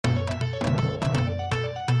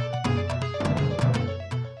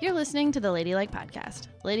listening to the Ladylike podcast.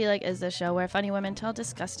 Ladylike is the show where funny women tell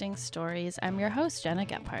disgusting stories. I'm your host, Jenna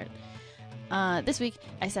Gephardt. This week,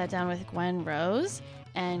 I sat down with Gwen Rose,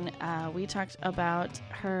 and we talked about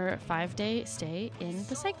her 5-day stay in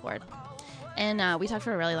the psych ward. And we talked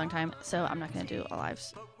for a really long time, so I'm not going to do a live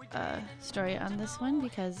story on this one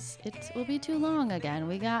because it will be too long again.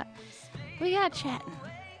 We got chatting.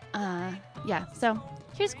 So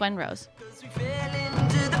here's Gwen Rose.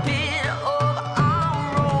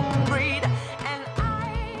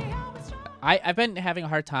 I've been having a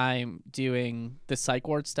hard time doing the psych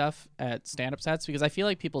ward stuff at stand-up sets because I feel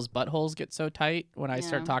like people's buttholes get so tight when I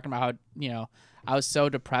start talking about how, I was so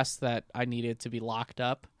depressed that I needed to be locked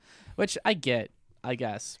up, which I get, I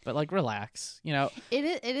guess, but relax,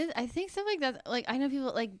 It is. I think stuff like that. I know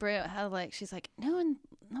people Bria, how she's like, no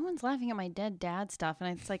one's laughing at my dead dad stuff,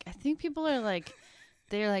 and it's I think people are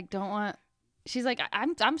they're don't want. She's like,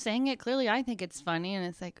 I'm saying it clearly. I think it's funny, and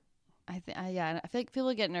it's I feel like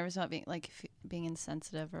people get nervous about being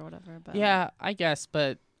insensitive or whatever. But yeah, I guess,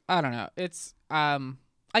 but I don't know. It's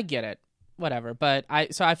I get it, whatever. But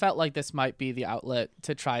I felt like this might be the outlet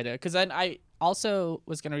to try to, because then I also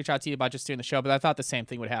was going to reach out to you about just doing the show, but I thought the same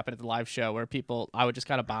thing would happen at the live show where I would just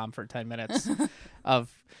kind of bomb for 10 minutes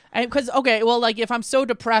because if I'm so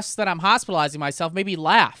depressed that I'm hospitalizing myself, maybe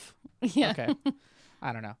laugh. Yeah. Okay.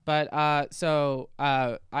 I don't know. But I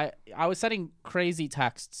was sending crazy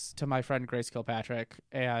texts to my friend Grace Kilpatrick,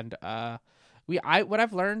 and what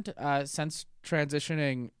I've learned since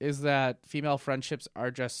transitioning is that female friendships are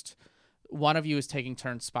just one of you is taking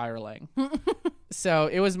turns spiraling. So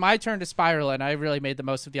it was my turn to spiral, and I really made the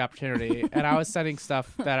most of the opportunity. And I was sending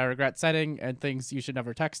stuff that I regret sending and things you should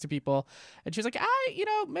never text to people. And she was like,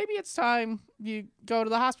 maybe it's time you go to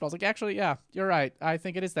the hospital. I was like, actually, yeah, you're right. I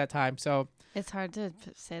think it is that time. So it's hard to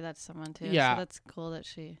say that to someone too. Yeah. So that's cool that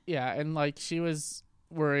she. Yeah, and she was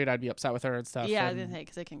worried I'd be upset with her and stuff. Yeah, I didn't think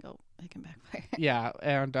because it can backfire. Yeah,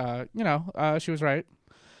 and she was right.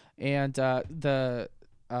 And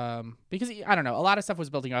because I don't know, a lot of stuff was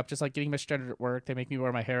building up, just getting misgendered at work. They make me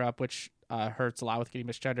wear my hair up, which hurts a lot with getting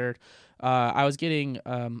misgendered. I was getting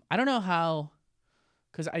I don't know how,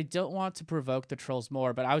 because I don't want to provoke the trolls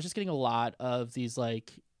more, but I was just getting a lot of these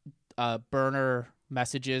burner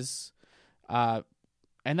messages. And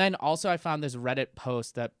then also I found this Reddit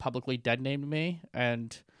post that publicly dead named me,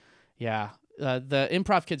 and the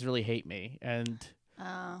improv kids really hate me, and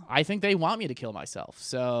I think they want me to kill myself.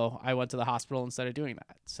 So I went to the hospital instead of doing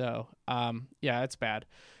that. So it's bad.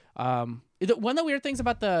 One of the weird things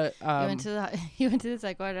about the you went to the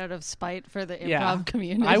psych ward out of spite for the improv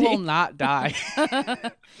community. I will not die.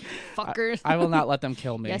 Fuckers. I will not let them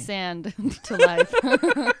kill me. Yes, and to life.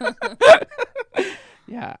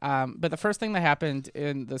 Yeah, but the first thing that happened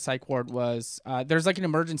in the psych ward was there's an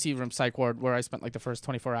emergency room psych ward where I spent the first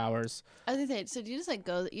 24 hours. I was gonna say, so do you just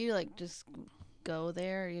go? You just go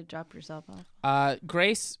there, or you drop yourself off?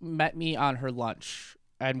 Grace met me on her lunch,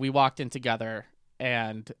 and we walked in together.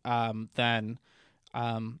 And then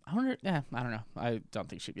I don't know. I don't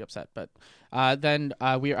think she'd be upset, but then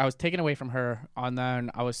I was taken away from her, and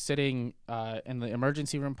then I was sitting in the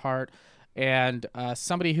emergency room part. And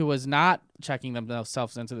somebody who was not checking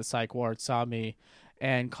themselves into the psych ward saw me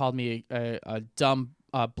and called me a dumb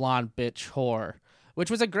blonde bitch whore, which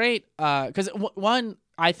was a great because one,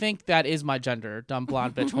 I think that is my gender, dumb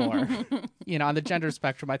blonde bitch whore. On the gender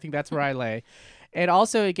spectrum, I think that's where I lay. And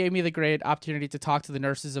also, it gave me the great opportunity to talk to the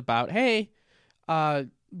nurses about, hey,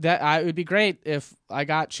 it would be great if I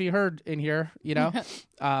got she heard in here,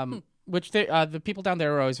 which the people down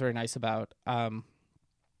there were always very nice about.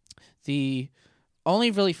 The only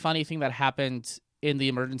really funny thing that happened in the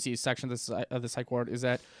emergency section of the psych ward is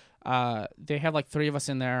that they have 3 of us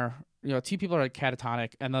in there. 2 people are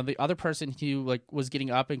catatonic, and then the other person who was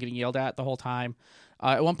getting up and getting yelled at the whole time.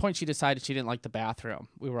 At one point, she decided she didn't like the bathroom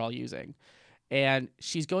we were all using, and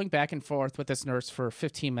she's going back and forth with this nurse for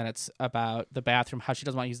 15 minutes about the bathroom, how she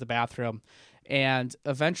doesn't want to use the bathroom. And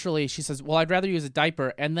eventually she says, well, I'd rather use a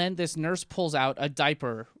diaper. And then this nurse pulls out a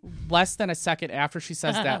diaper less than a second after she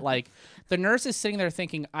says that. The nurse is sitting there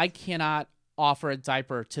thinking, I cannot offer a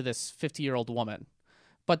diaper to this 50-year-old woman.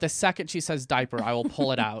 But the second she says diaper, I will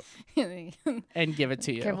pull it out and give it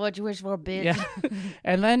to you. Careful what you wish for, bitch. Yeah.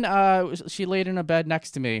 And then she laid in a bed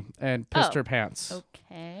next to me and pissed her pants.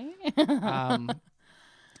 Okay.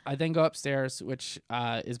 I then go upstairs, which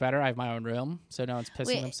is better. I have my own room, so no one's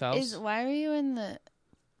pissing themselves. Why are you in the...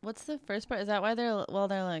 What's the first part? Is that why they're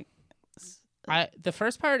the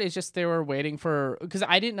first part is just they were waiting for... Because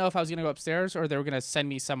I didn't know if I was going to go upstairs or they were going to send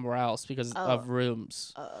me somewhere else because of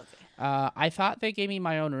rooms. Oh, I thought they gave me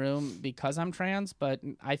my own room because I'm trans, but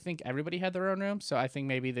I think everybody had their own room. So I think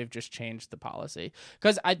maybe they've just changed the policy.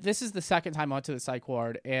 Because this is the second time I went to the psych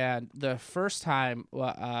ward, and the first time when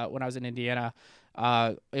I was in Indiana,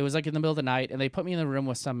 it was like in the middle of the night, and they put me in the room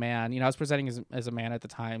with some man. I was presenting as a man at the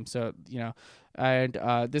time, so and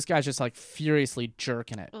this guy's just like furiously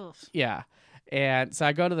jerking it. Oof. Yeah, and so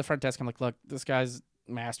I go to the front desk. I'm like, look, this guy's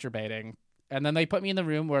masturbating, and then they put me in the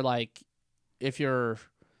room where like if you're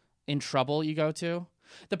in trouble, you go to.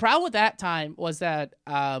 The problem with that time was that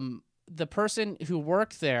the person who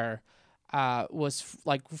worked there was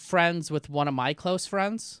like friends with one of my close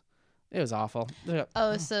friends. It was awful.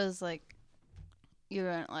 Oh, so it's like you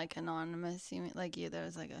weren't like anonymous. You mean like there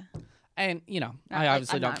was like a. And I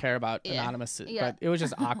obviously don't care about yeah. anonymous, Yeah. but it was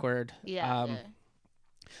just awkward. Yeah.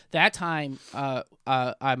 That time,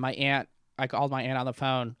 my aunt, I called my aunt on the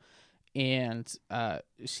phone, and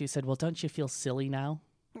she said, "Well, don't you feel silly now?"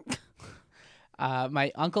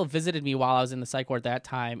 My uncle visited me while I was in the psych ward that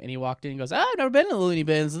time, and he walked in and goes, "Oh, I've never been in the loony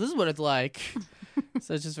bins, so this is what it's like."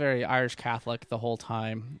 So it's just very Irish Catholic the whole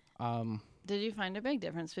time. Did you find a big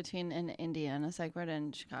difference between an Indiana psych ward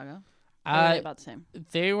and Chicago? Or were they about the same?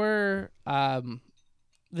 They were.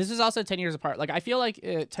 This is also 10 years apart. Like, I feel like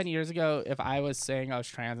 10 years ago, if I was saying I was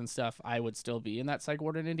trans and stuff, I would still be in that psych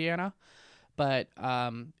ward in Indiana. But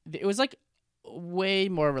it was like way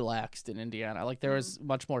more relaxed in Indiana. Like, there was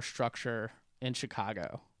much more structure in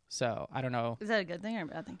Chicago. So I don't know. Is that a good thing or a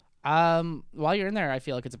bad thing? While you're in there, I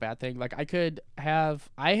feel like it's a bad thing. Like,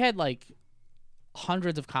 I had like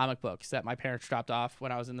hundreds of comic books that my parents dropped off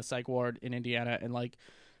when I was in the psych ward in Indiana, and like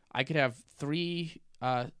I could have 3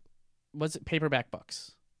 paperback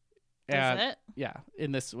books. That's it? Yeah,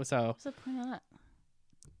 in this. So what's the point of that?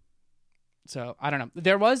 So I don't know.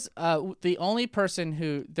 There was the only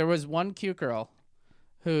person there was one cute girl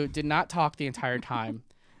who did not talk the entire time,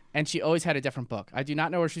 and she always had a different book. I do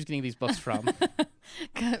not know where she's getting these books from.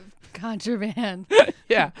 Contraband.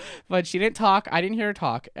 Yeah, but she didn't talk. I didn't hear her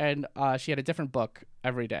talk, and she had a different book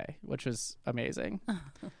every day, which was amazing.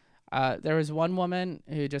 There was one woman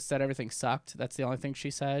who just said everything sucked. That's the only thing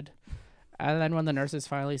she said. And then when the nurses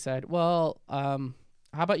finally said, well, how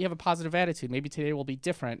about you have a positive attitude? Maybe today will be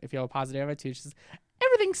different if you have a positive attitude. She says,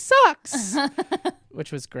 everything sucks,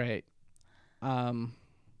 which was great.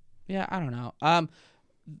 Yeah, I don't know.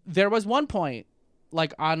 There was one point,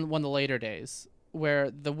 like on one of the later days, where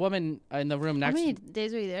the woman in the room next. How many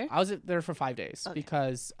days were you there? I was there for 5 days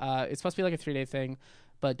because it's supposed to be like a 3-day thing,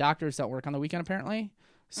 but doctors don't work on the weekend apparently.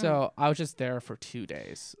 So I was just there for 2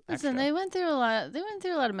 days. Listen, extra. they went through a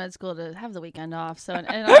lot of med school to have the weekend off. So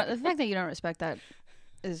and the fact that you don't respect that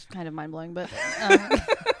is kind of mind blowing. But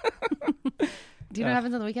do you know what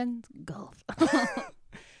happens on the weekends? Golf.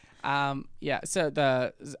 Yeah.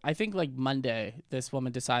 So I think like Monday, this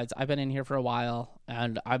woman decides I've been in here for a while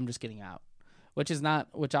and I'm just getting out, which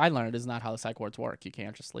I learned is not how the psych wards work. You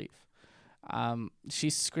can't just leave.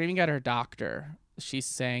 She's screaming at her doctor. She's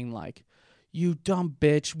saying like, "You dumb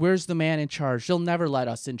bitch, where's the man in charge? They'll never let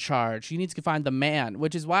us in charge. You need to find the man,"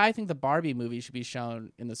 which is why I think the Barbie movie should be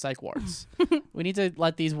shown in the psych wards. We need to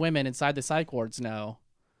let these women inside the psych wards know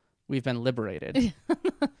we've been liberated.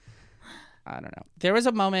 I don't know. There was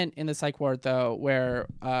a moment in the psych ward, though, where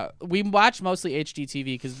we watched mostly HGTV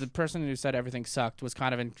because the person who said everything sucked was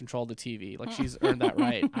kind of in control of the TV. Like, she's earned that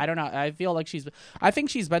right. I don't know. I feel like I think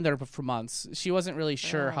she's been there for months. She wasn't really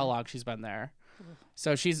sure how long she's been there.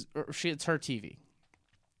 So it's her TV.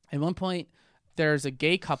 At one point, there's a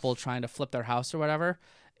gay couple trying to flip their house or whatever,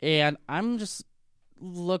 and I'm just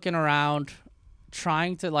looking around,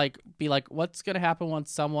 trying to like be like, what's gonna happen when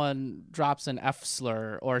someone drops an F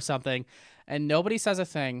slur or something, and nobody says a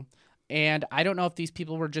thing. And I don't know if these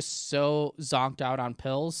people were just so zonked out on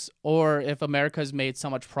pills, or if America's made so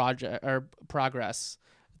much progress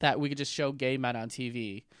that we could just show gay men on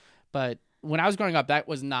TV. But when I was growing up, that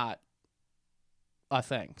was not a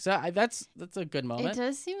thing. So that's a good moment. It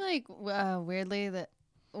does seem like weirdly that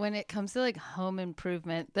when it comes to like home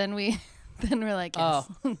improvement, then we're like, yes,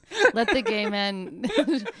 let the gay men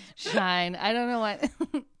shine. I don't know what.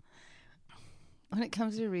 When it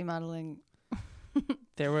comes to remodeling,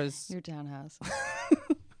 there was your townhouse.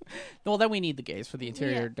 Well, then we need the gays for the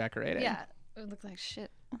interior decorating. Yeah, it looked like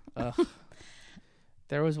shit.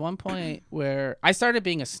 There was one point where I started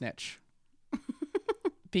being a snitch.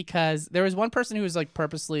 Because there was one person who was like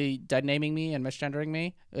purposely dead naming me and misgendering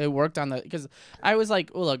me. It worked on because I was like,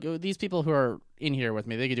 oh, look, these people who are in here with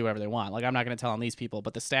me, they can do whatever they want. Like, I'm not going to tell on these people,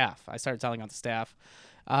 but the staff. I started telling on the staff.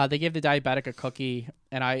 They gave the diabetic a cookie,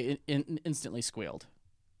 and I instantly squealed.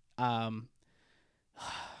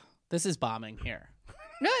 This is bombing here.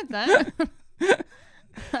 No, it's not.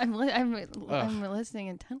 I'm listening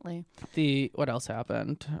intently. What else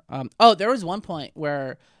happened? There was one point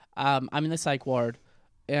where I'm in the psych ward,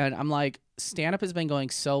 and I'm like, stand-up has been going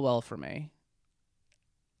so well for me.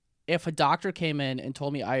 If a doctor came in and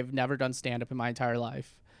told me I've never done stand-up in my entire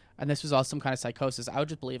life, and this was all some kind of psychosis, I would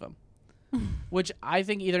just believe him. Which I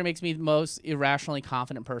think either makes me the most irrationally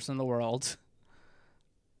confident person in the world,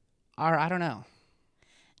 or I don't know.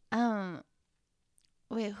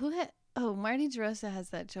 Wait, who had? Oh, Marty DeRosa has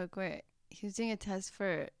that joke where he was doing a test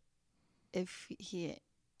for if he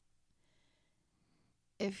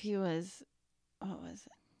was, what was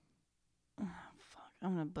it? Oh, fuck,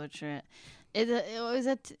 I'm gonna butcher it. I think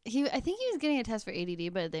he was getting a test for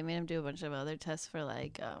ADD, but they made him do a bunch of other tests for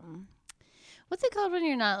like what's it called when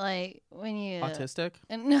you're not like when you Autistic?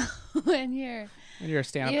 No, when you're a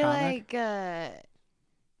stand-up comic. Like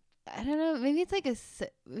I don't know. Maybe it's like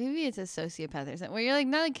maybe it's a sociopath or something where you're like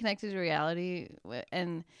not like connected to reality.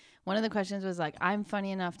 And one of the questions was like, "I'm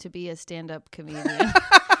funny enough to be a stand-up comedian,"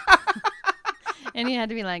 and you had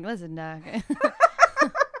to be like, "Listen, doc,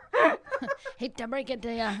 hate to break it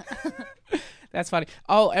to you." That's funny.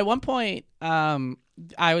 Oh, at one point,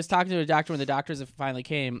 I was talking to a doctor when the doctors finally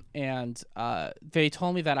came, and they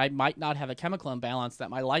told me that I might not have a chemical imbalance, that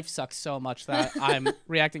my life sucks so much that I'm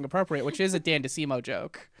reacting appropriate, which is a Dan DeSimo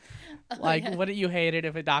joke. Wouldn't you hate it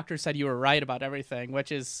if a doctor said you were right about everything,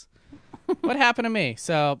 which is what happened to me.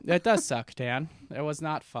 So it does suck, Dan. It was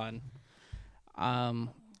not fun. I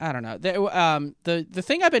don't know. The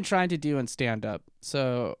thing I've been trying to do in stand-up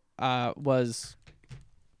was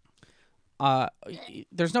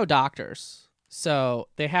there's no doctors. So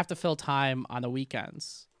they have to fill time on the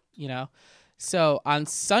weekends, you know? So on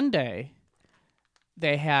Sunday,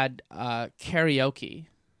 they had karaoke.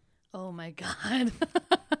 Oh, my God.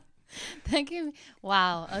 Thank you.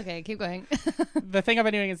 Wow. Okay, keep going. The thing I've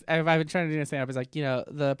been doing is I've been trying to do in stand-up is like, you know,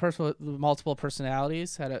 the person with multiple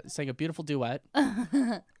personalities sang a beautiful duet.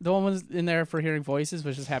 The one was in there for hearing voices,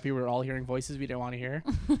 was just happy we were all hearing voices we didn't want to hear.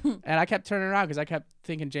 And I kept turning around because I kept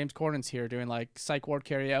thinking James Corden's here doing like psych ward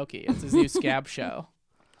karaoke. It's his new scab show.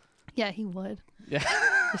 Yeah, he would. Yeah.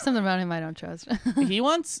 There's something about him I don't trust. He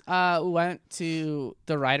once went to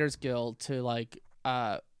the Writers Guild to like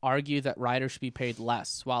argue that writers should be paid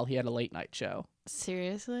less while he had a late night show.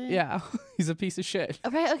 Seriously? Yeah. He's a piece of shit.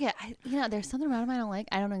 Right, okay. There's something about him I don't like.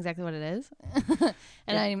 I don't know exactly what it is.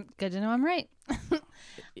 And I'm good to know I'm right.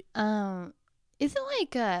 Is it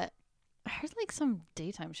like I heard like some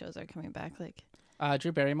daytime shows are coming back, like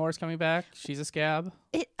Drew Barrymore's coming back. She's a scab.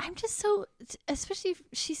 I'm just so, especially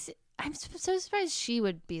I'm so surprised she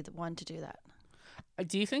would be the one to do that.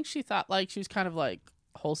 Do you think she thought like she was kind of like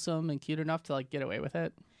wholesome and cute enough to like get away with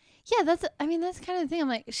it? Yeah, that's kind of the thing. I'm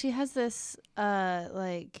like, she has this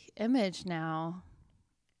like image now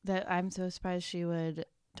that I'm so surprised she would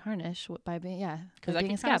tarnish by being because I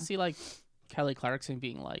can kind of see like Kelly Clarkson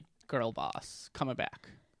being like girl boss coming back.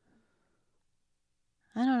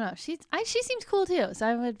 I don't know. She seems cool too, so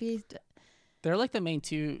I would be. They're like the main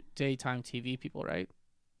two daytime TV people, right?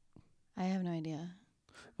 I have no idea.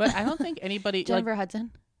 But I don't think anybody. Jennifer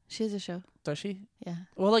Hudson, she has a show. Does she? Yeah.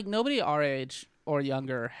 Well, like nobody our age or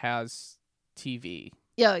younger has TV.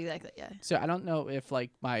 Yeah, exactly. Yeah. So I don't know if like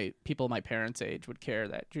my parents' age would care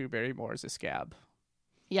that Drew Barrymore is a scab.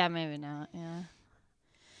 Yeah, maybe not. Yeah.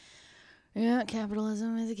 Yeah,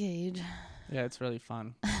 capitalism is a cage. Yeah, it's really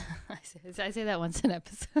fun. I say that once an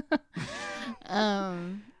episode. I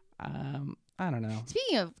don't know.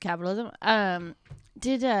 Speaking of capitalism,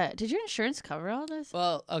 did your insurance cover all this?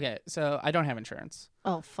 Well, okay, so I don't have insurance.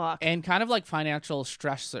 Oh, fuck. And kind of like financial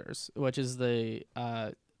stressors, which is the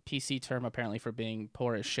PC term apparently for being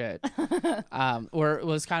poor as shit, or it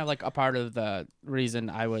was kind of like a part of the reason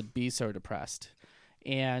I would be so depressed.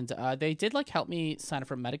 And they did like help me sign up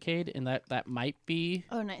for Medicaid, and that might be.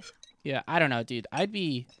 Oh, nice. Yeah, I don't know, dude. I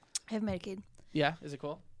have Medicaid. Yeah, is it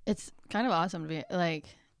cool? It's kind of awesome to be like.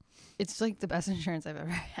 It's like the best insurance I've ever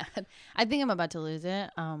had. I think I'm about to lose it.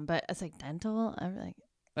 But it's like dental. I'm like.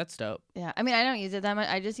 That's dope. Yeah, I mean, I don't use it that much.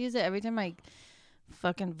 I just use it every time my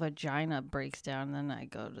fucking vagina breaks down. Then I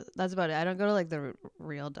go to. That's about it. I don't go to like the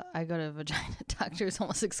real. I go to vagina doctors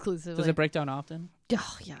almost exclusively. Does it break down often?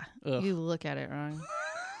 Oh yeah. Ugh. You look at it wrong.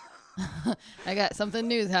 I got something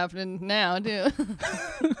new happening now too.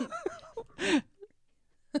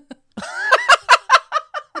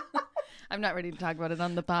 I'm not ready to talk about it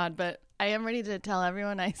on the pod, but I am ready to tell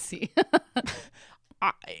everyone I see.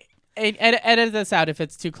 Edit this out if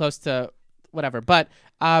it's too close to whatever. But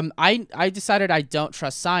I decided I don't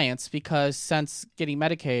trust science because since getting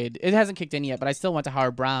Medicaid, it hasn't kicked in yet, but I still went to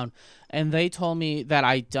Howard Brown, and they told me that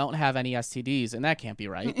I don't have any STDs, and that can't be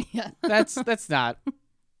right. Yeah. That's not.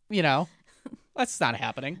 You know, that's not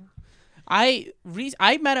happening. I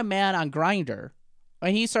met a man on Grindr,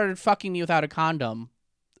 and he started fucking me without a condom.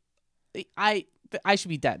 I should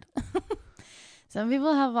be dead. Some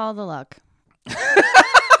people have all the luck.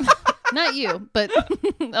 Not you, but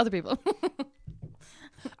other people.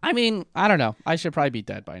 I mean, I don't know. I should probably be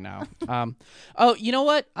dead by now. Oh, you know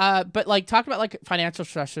what? But like talk about like financial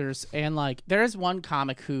stressors, and like there is one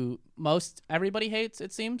comic who everybody hates,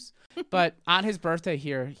 it seems. But on his birthday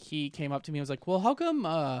here, he came up to me and was like, "Well, how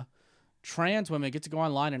come trans women get to go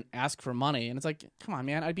online and ask for money?" And it's like, come on,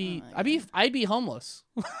 man. I'd be homeless.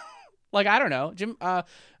 Like, I don't know.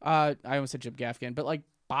 I almost said Jim Gaffigan, but like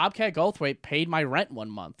Bobcat Goldthwait paid my rent one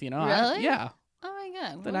month, you know? Really? Yeah. Oh my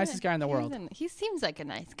God. The nicest guy in the world. He seems like a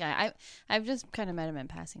nice guy. I've just kind of met him in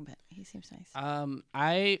passing, but he seems nice.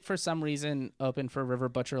 I, for some reason, opened for River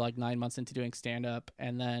Butcher like 9 months into doing stand-up,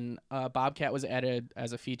 and then Bobcat was added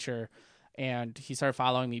as a feature, and he started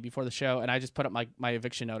following me before the show, and I just put up my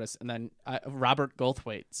eviction notice, and then Robert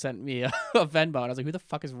Goldthwait sent me a Venmo, and I was like, who the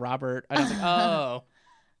fuck is Robert? And I was like, oh.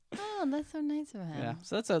 Oh, that's so nice of him. Yeah,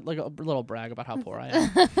 so that's a little brag about how poor I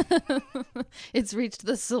am. It's reached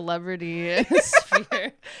the celebrity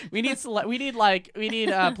sphere. We need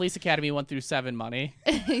Police Academy 1 through 7 money.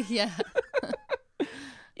 Yeah.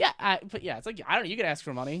 Yeah, but yeah, it's like, I don't know. You could ask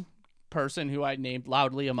for money. Person who I named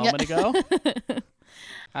loudly a moment ago.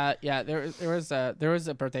 Yeah, there was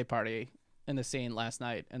a birthday party in the scene last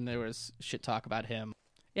night, and there was shit talk about him.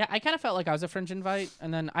 Yeah, I kind of felt like I was a fringe invite,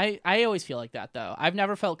 and then I always feel like that, though. I've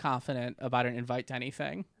never felt confident about an invite to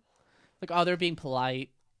anything. Like, oh, they're being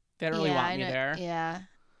polite. They don't really want me there. Yeah.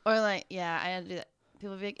 Or like, yeah, I had to do that.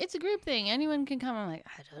 People be like, it's a group thing. Anyone can come. I'm like,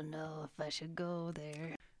 I don't know if I should go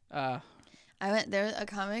there. There was a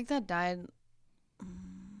comic that died.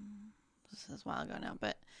 This is a while ago now,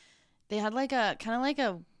 but they had like a kind of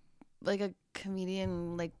like a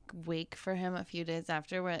comedian like wake for him a few days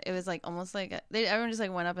after, where it was like almost like everyone just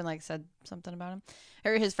like went up and like said something about him,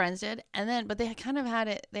 or his friends did, and then but they kind of had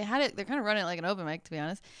it. They're kind of running it like an open mic, to be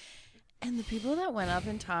honest. And the people that went up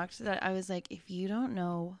and talked, that I was like, if you don't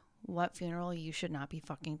know what funeral you should not be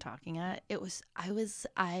fucking talking at, I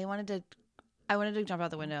wanted to jump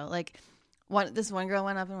out the window. Like this one girl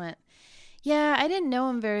went up and went, yeah, I didn't know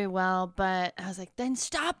him very well, but I was like, then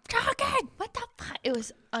stop talking. What the fuck? It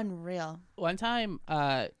was unreal. One time,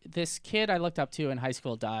 this kid I looked up to in high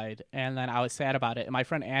school died, and then I was sad about it. And my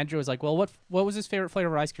friend Andrew was like, well, what was his favorite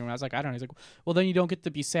flavor of ice cream? And I was like, I don't know. He's like, well, then you don't get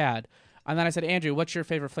to be sad. And then I said, Andrew, what's your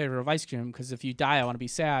favorite flavor of ice cream? Because if you die, I want to be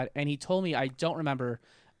sad. And he told me, I don't remember.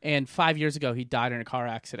 And 5 years ago, he died in a car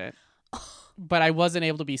accident. But I wasn't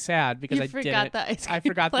able to be sad because I forgot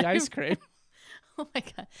the ice cream. Oh my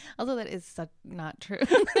God. Although that is not true.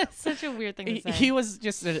 That's such a weird thing to say. He was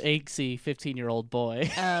just an angsty 15-year-old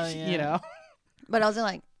boy. Oh, yeah. You know? But also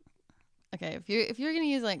like, okay, if you're going to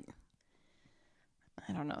use like,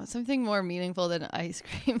 I don't know, something more meaningful than ice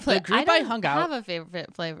cream. The group I hung out. I have a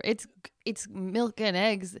favorite flavor. It's milk and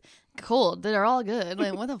eggs cold. They're all good.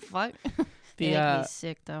 Like, what the fuck? They make me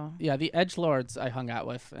sick though. Yeah, the edgelords I hung out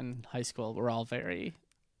with in high school were all very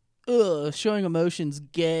showing emotions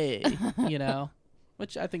gay, you know,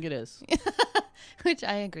 which I think it is. Which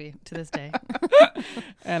I agree to this day.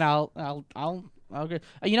 And I'll agree.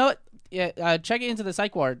 You know what? Yeah, checking into the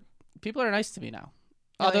psych ward. People are nice to me now.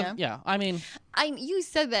 Yeah. I mean, you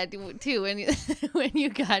said that too when you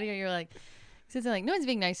got here. You're like, no one's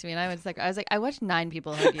being nice to me, and I was like, I watched 9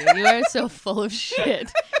 people hug you. You are so full of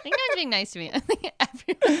shit. Like, no one's being nice to me.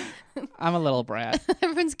 I'm a little brat.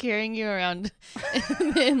 Everyone's carrying you around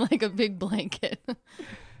in like a big blanket.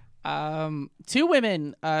 2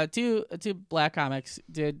 women, two black comics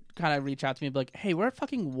did kind of reach out to me and be like, hey, we're at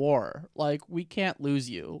fucking war. Like, we can't lose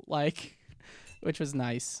you. Like, which was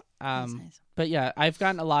nice. That's nice. But yeah, I've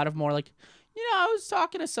gotten a lot of more like, you know, I was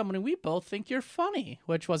talking to someone and we both think you're funny,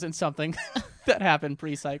 which wasn't something that happened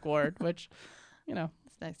pre-psych ward, which, you know.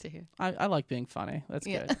 It's nice to hear. I like being funny. That's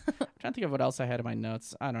good. I'm trying to think of what else I had in my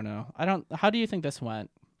notes. I don't know. How do you think this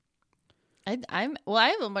went? I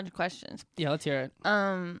have a bunch of questions. Yeah, let's hear it.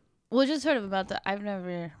 Well, just sort of about I've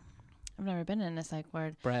never been in a psych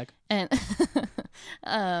ward. Brag. And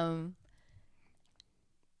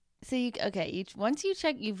so once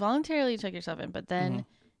you voluntarily check yourself in, but then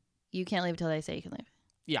you can't leave until they say you can leave.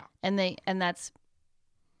 Yeah. And that's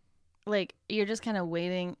like, you're just kind of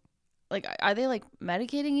waiting. Like, are they like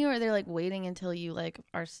medicating you, or are they like waiting until you like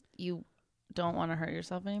you don't want to hurt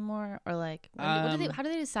yourself anymore, or like how do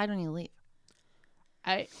they decide when you leave?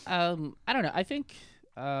 I don't know. I think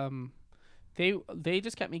they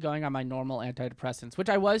just kept me going on my normal antidepressants, which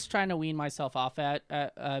I was trying to wean myself off at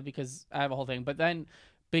because I have a whole thing. But then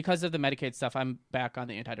because of the Medicaid stuff, I'm back on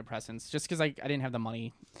the antidepressants just because I didn't have the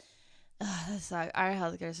money. That sucks. Our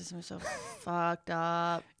healthcare system is so fucked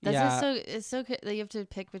up. That's Yeah. just so it's so that you have to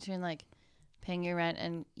pick between like paying your rent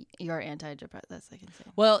and your antidepressant. That's like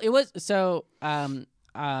insane. Well, it was so.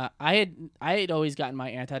 I had always gotten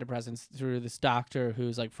my antidepressants through this doctor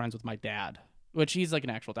who's like friends with my dad, which he's like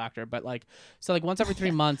an actual doctor, but like so like once every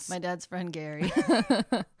 3 months. My dad's friend Gary,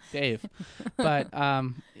 Dave, but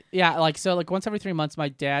yeah, like so like once every 3 months, my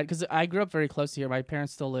dad, because I grew up very close to here. My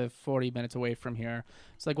parents still live 40 minutes away from here,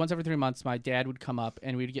 so like once every 3 months, my dad would come up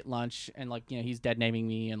and we'd get lunch, and like he's dead naming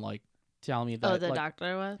me and like telling me that. Oh, the like,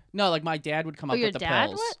 doctor was? No, like my dad would come up with the dad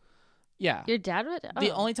pills. would? Yeah. Your dad would? Oh.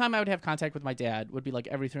 The only time I would have contact with my dad would be like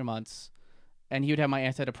every 3 months, and he would have my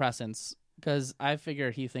antidepressants because I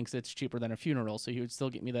figure he thinks it's cheaper than a funeral, so he would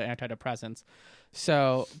still get me the antidepressants.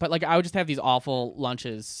 So, but like I would just have these awful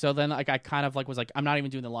lunches. So then like I kind of like was like, I'm not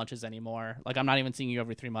even doing the lunches anymore. Like I'm not even seeing you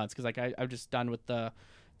every 3 months because like I'm just done with the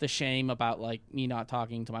shame about like me not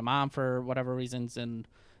talking to my mom for whatever reasons, and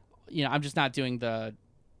I'm just not doing the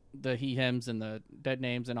he hims and the dead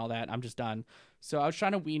names and all that. I'm just done. So I was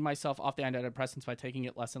trying to wean myself off the antidepressants by taking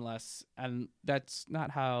it less and less, and that's not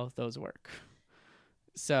how those work.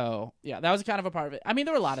 So yeah, that was kind of a part of it. I mean,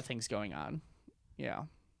 there were a lot of things going on. Yeah.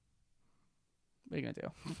 What are you gonna do?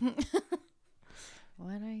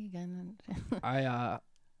 What are you gonna do?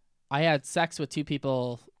 I had sex with 2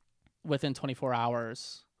 people within 24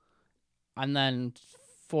 hours, and then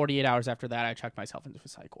 48 hours after that, I checked myself into a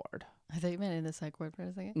psych ward. I thought you meant in the psych ward for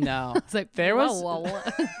a second. No. It's like, there was... Whoa.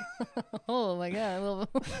 Oh, my God.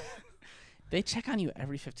 They check on you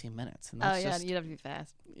every 15 minutes. And that's you'd have to be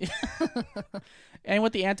fast. And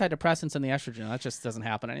with the antidepressants and the estrogen, that just doesn't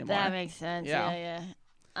happen anymore. That makes sense. Yeah.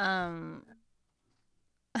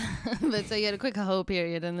 But so you had a quick hoe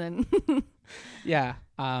period and then... Yeah.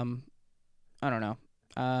 I don't know.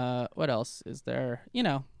 What else is there?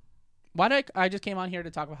 Why did I just came on here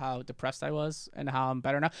to talk about how depressed I was and how I'm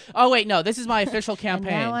better now. Oh wait, no, this is my official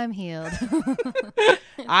campaign. And now I'm healed.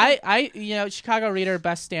 I Chicago Reader,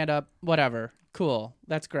 best stand-up, whatever. Cool.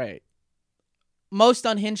 That's great. Most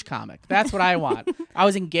unhinged comic. That's what I want. I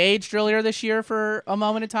was engaged earlier this year for a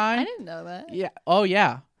moment in time. I didn't know that. Yeah. Oh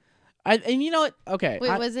yeah. And you know what? Okay.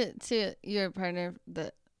 Wait, was it to your partner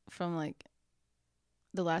from like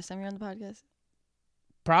the last time you were on the podcast?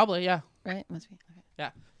 Probably, yeah. Right? Must be. Okay. Yeah.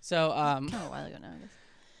 So kind of a while ago now, I guess.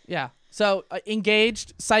 Yeah. So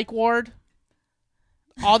engaged, psych ward,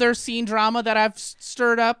 other scene drama that I've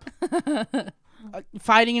stirred up,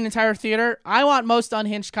 fighting an entire theater. I want most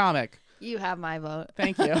unhinged comic. You have my vote.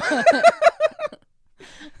 Thank you.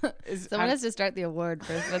 Someone has to start the award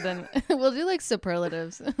first, but then we'll do like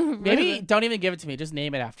superlatives. Maybe don't even give it to me. Just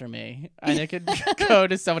name it after me, and it could go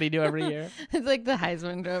to somebody new every year. It's like the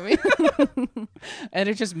Heisman Trophy. And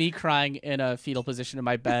it's just me crying in a fetal position in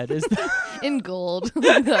my bed. In gold.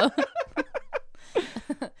 It's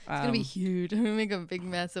gonna be huge. I'm gonna make a big,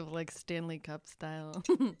 massive, like Stanley Cup style.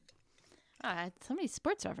 I had so many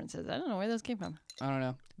sports references. I don't know where those came from. I don't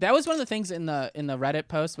know. That was one of the things in the Reddit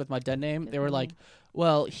post with my dead name. They were like,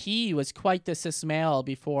 well, he was quite the cis male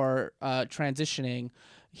before transitioning.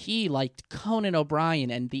 He liked Conan O'Brien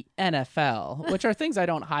and the NFL, which are things I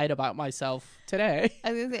don't hide about myself today.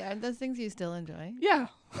 I was gonna say, aren't those things you still enjoy? Yeah.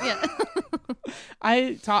 Yeah.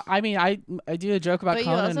 I do a joke about but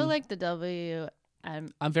Conan. You also like the W.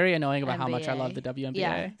 I'm very annoying about how much I love the WNBA.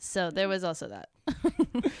 Yeah. So there was also that.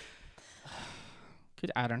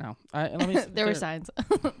 I don't know. There were signs.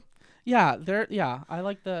 Yeah, I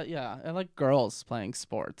like girls playing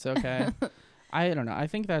sports. Okay. I don't know. I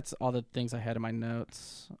think that's all the things I had in my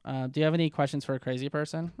notes. Do you have any questions for a crazy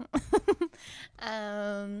person?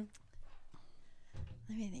 Let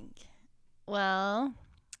me think. Well,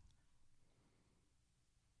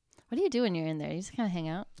 what do you do when you're in there? You just kind of hang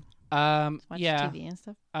out? Watch TV and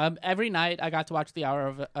stuff? Every night I got to watch an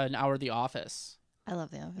hour of The Office. I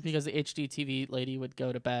love The Office. Because the HGTV lady would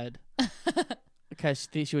go to bed because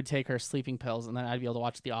she would take her sleeping pills, and then I'd be able to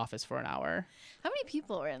watch The Office for an hour. How many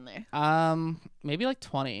people were in there? Maybe like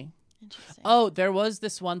 20. Interesting. Oh, there was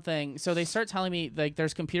this one thing. So they start telling me like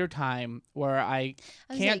there's computer time where I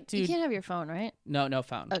can't do. You can't have your phone, right? No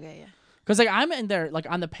phone. Okay, yeah. Because like I'm in there like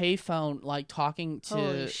on the pay phone, like talking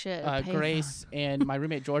to Grace and my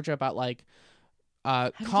roommate Georgia about like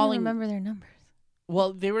How calling. Did you remember their numbers?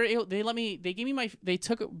 Well, before they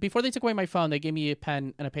took away my phone, they gave me a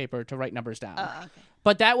pen and a paper to write numbers down. Okay.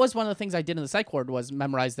 But that was one of the things I did in the psych ward was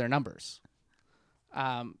memorize their numbers.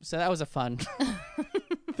 So that was a fun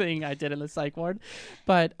thing I did in the psych ward.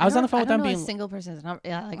 But I was on the phone with them I don't know being a single person's number.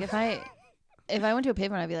 Yeah, like if I went to a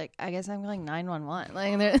payphone, I'd be like, I guess I'm calling 911.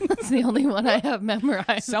 Like that's the only one I have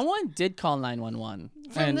memorized. Someone did call 911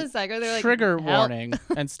 From the psycho. They're like trigger help. warning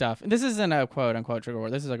and stuff. And this isn't a quote unquote trigger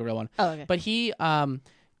warning. This is like a real one. Oh, okay. But he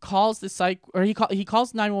calls the he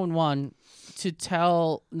calls 911 to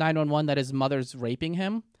tell 911 that his mother's raping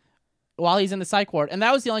him while he's in the psych ward. And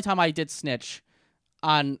that was the only time I did snitch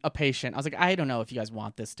on a patient. I was like, I don't know if you guys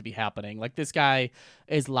want this to be happening. Like, this guy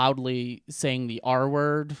is loudly saying the R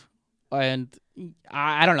word, and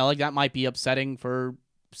I don't know, like, that might be upsetting for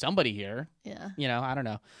somebody here. Yeah. You know, I don't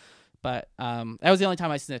know. But that was the only time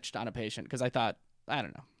I snitched on a patient, because I thought, I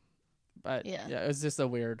don't know. But yeah, it was just a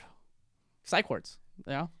weird psych wards,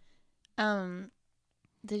 you know?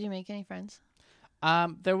 Did you make any friends?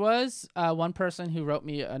 There was one person who wrote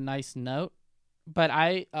me a nice note, but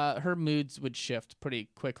her moods would shift pretty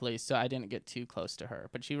quickly, so I didn't get too close to her.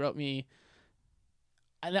 But she wrote me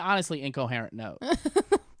an honestly incoherent note.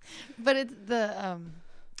 But it's the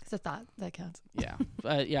thought that counts. Yeah,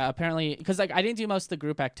 but yeah, apparently, because like I didn't do most of the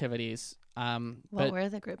group activities. What were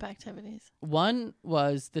the group activities? One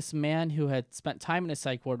was this man who had spent time in a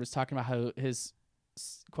psych ward was talking about how his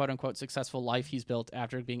quote unquote successful life he's built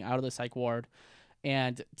after being out of the psych ward,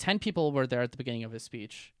 and 10 people were there at the beginning of his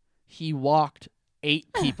speech. He walked 8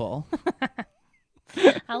 people.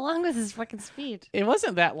 How long was his fucking speech? It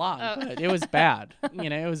wasn't that long, but it was bad. You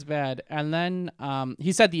know, it was bad. And then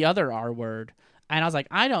he said the other R word, and I was like,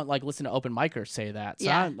 I don't like listen to open micers say that. So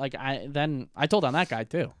yeah. I told on that guy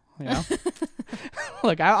too. You know,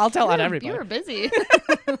 look, I'll tell on everybody. You were busy.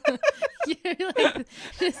 You're like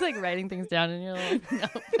just like writing things down in your little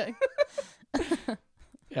notebook.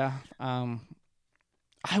 Yeah.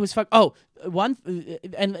 I was one,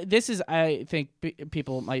 and this is, I think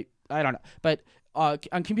people might, I don't know, but on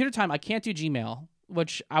computer time I can't do Gmail,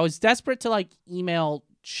 which I was desperate to like email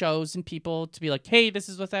shows and people to be like, hey, this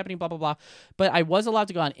is what's happening, blah blah blah. But I was allowed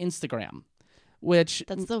to go on Instagram, which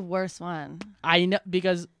that's the worst one. I know,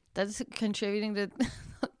 because that's contributing to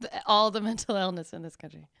all the mental illness in this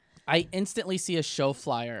country. I instantly see a show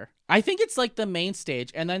flyer. I think it's like the main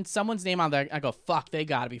stage, and then someone's name on there. I go, fuck, they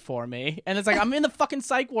gotta be before me. And it's like, I'm in the fucking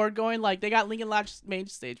psych ward going like, they got Lincoln Lodge main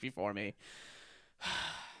stage before me.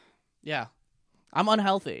 Yeah. I'm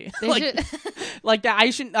unhealthy. Like that.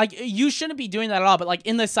 I shouldn't, like, you shouldn't be doing that at all. But like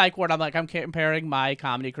in the psych ward, I'm like, I'm comparing my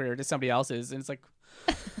comedy career to somebody else's. And it's like,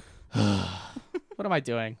 what am I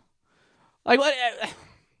doing? Like, what?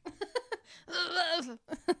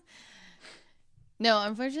 No,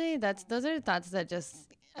 unfortunately, those are thoughts that just,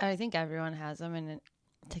 I think everyone has them, and it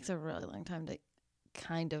takes a really long time to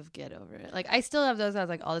kind of get over it. Like, I still have those thoughts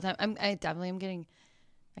like all the time. I definitely am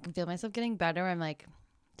I can feel myself getting better. I'm like,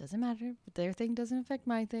 doesn't matter. Their thing doesn't affect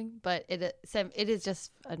my thing. But it is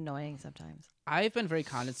just annoying sometimes. I've been very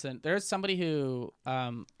condescending. There's somebody who,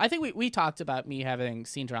 I think we talked about me having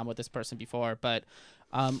scene drama with this person before, but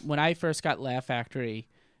when I first got Laugh Factory,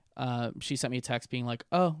 she sent me a text being like,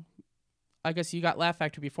 oh, I guess you got Laugh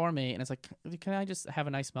Factory before me. And it's like, can I just have a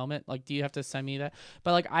nice moment? Like, do you have to send me that?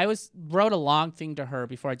 But like, wrote a long thing to her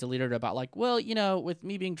before I deleted it about like, well, you know, with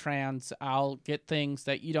me being trans, I'll get things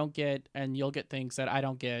that you don't get, and you'll get things that I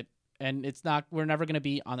don't get. And we're never going to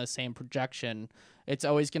be on the same projection. It's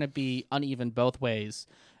always going to be uneven both ways.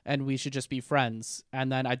 And we should just be friends.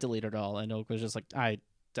 And then I deleted it all. And it was just like, I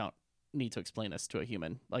don't need to explain this to a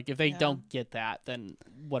human. Like, if they don't get that, then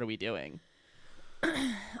what are we doing?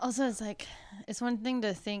 Also, it's like, it's one thing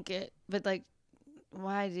to think it, but like,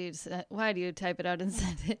 why do you type it out and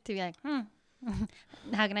send it to be like,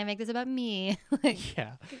 how can I make this about me? Like,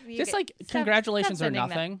 yeah, just like congratulations or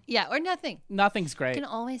nothing. That. Yeah, or nothing. Nothing's great. You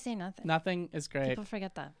can always say nothing. Nothing is great. People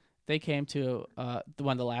forget that. They came to one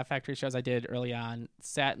of the Laugh Factory shows I did early on,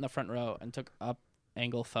 sat in the front row and took up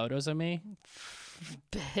angle photos of me.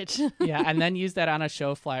 Bitch. Yeah, and then used that on a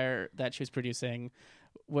show flyer that she was producing.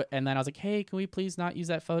 And then I was like, hey, can we please not use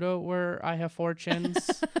that photo where I have 4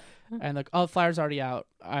 chins? And like, oh, the flyer's already out.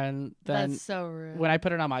 And then that's so rude. When I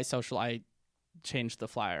put it on my social, I changed the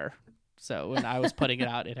flyer. So when I was putting it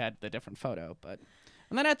out, it had the different photo.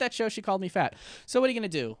 And then at that show, she called me fat. So what are you going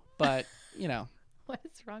to do? But, you know. What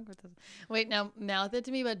is wrong with this? Wait, now mouth it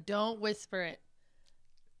to me, but don't whisper it.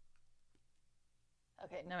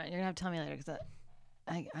 Okay, no, you're going to have to tell me later because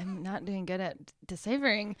I'm not doing good at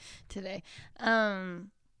deciphering today. I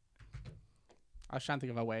was trying to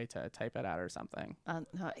think of a way to type it out or something. No,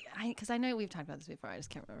 because I know we've talked about this before. I just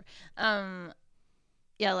can't remember.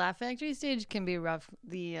 Yeah, Laugh Factory stage can be rough.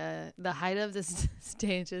 The height of the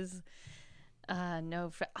stage is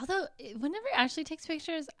although whenever Ashley takes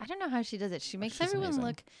pictures, I don't know how she does it. She makes everyone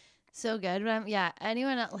look so good. But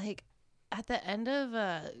anyone like at the end of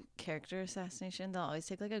a character assassination, they'll always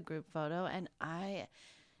take like a group photo, and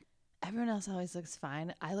everyone else always looks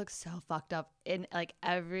fine. I look so fucked up in like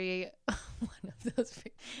every one of those,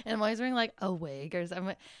 and I'm always wearing like a wig or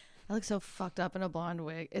something. I look so fucked up in a blonde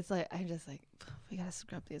wig. It's like I'm just like, we gotta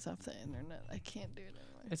scrub these off the internet. I can't do it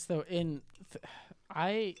anymore. It's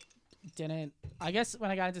I guess when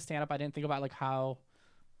I got into stand up, I didn't think about like how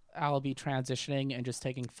I'll be transitioning and just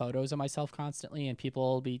taking photos of myself constantly, and people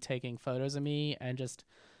will be taking photos of me, and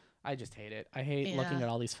I just hate it. I hate looking at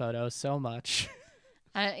all these photos so much.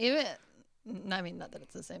 I mean, not that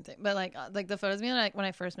it's the same thing, but like the photos of me when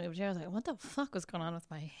I first moved here, I was like, what the fuck was going on with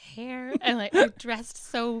my hair? And like I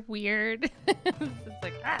dressed so weird. It's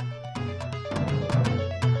like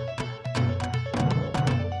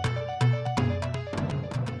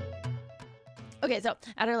Okay, so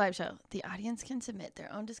at our live show, the audience can submit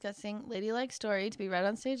their own disgusting ladylike story to be read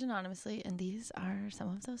on stage anonymously, and these are some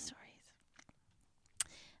of those stories.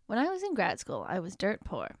 When I was in grad school, I was dirt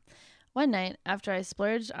poor. One night, after I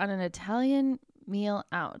splurged on an Italian meal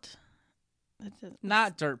out.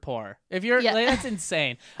 Not dirt poor. If you're, that's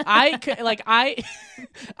insane. I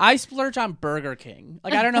splurge on Burger King.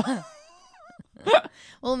 Like, I don't know.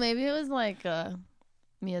 Well, maybe it was like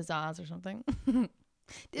Miyaza's or something.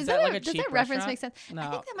 Does that reference make sense? No. I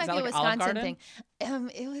think that might be a Wisconsin thing.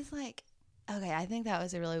 It was like, okay, I think that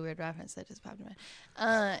was a really weird reference that just popped in my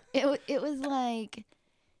head. It was like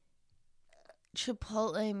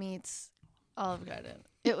Chipotle meets Olive Garden.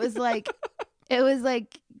 It was like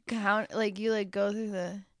you like go through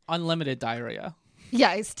the unlimited diarrhea.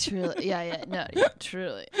 Yeah, it's truly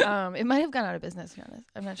truly. It might have gone out of business, to be honest.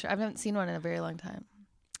 I'm not sure. I haven't seen one in a very long time.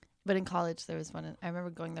 But in college, there was one. I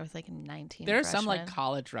remember going there with like 19. There are some like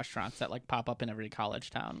college restaurants that like pop up in every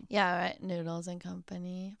college town. Yeah, right. Noodles and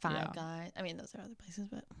Company, Five Guys. I mean, those are other places,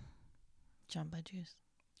 but Jamba Juice.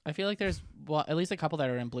 I feel like there's at least a couple that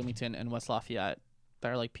are in Bloomington and West Lafayette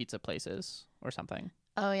that are like pizza places or something.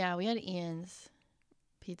 Oh yeah, we had Ian's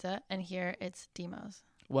Pizza, and here it's Demos.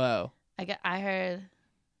 Whoa. I heard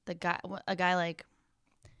a guy like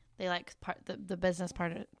they like the business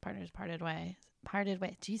partners parted ways.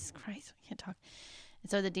 Jesus Christ, I can't talk. And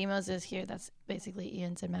so the Demos is here. That's basically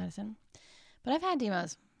Ian's in Madison. But I've had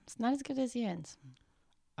Demos. It's not as good as Ian's.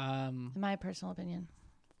 In my personal opinion.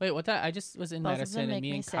 Wait, what? I just was in Both Madison, and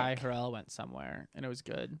me and Kai Harrell went somewhere, and it was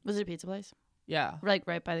good. Was it a pizza place? Yeah. Like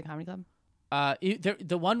right by the comedy club?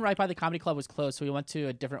 The one right by the comedy club was closed, so we went to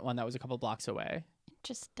a different one that was a couple blocks away.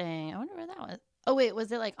 Interesting. I wonder where that was. Oh wait,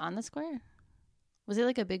 was it like on the square? Was it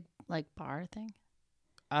like a big like bar thing?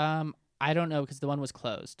 I don't know because the one was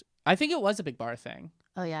closed. I think it was a big bar thing.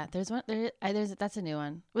 Oh yeah, there's one. That's a new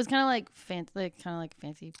one. It was kind of like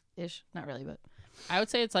fancy-ish. Not really, but I would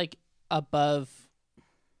say it's like above.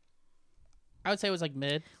 I would say it was like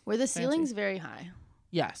mid. Were the ceilings very high?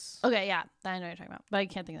 Yes. Okay, yeah, I know what you're talking about, but I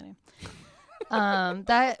can't think of the name.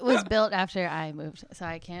 That was built after I moved, so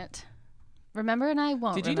I can't remember, and I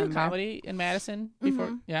won't. Did you do comedy in Madison before?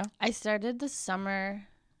 Mm-hmm. Yeah. I started the summer.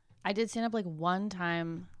 I did stand up like one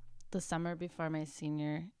time the summer before my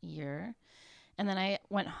senior year, and then I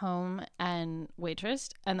went home and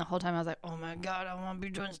waitressed, and the whole time I was like, oh my god, I want to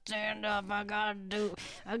be doing stand up. I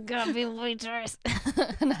gotta be a waitress.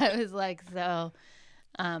 And I was like, so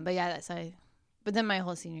but yeah, but then my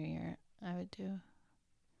whole senior year I would do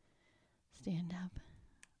stand up,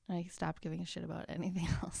 and I stopped giving a shit about anything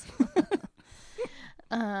else.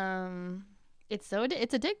 It's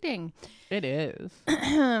addicting. It is.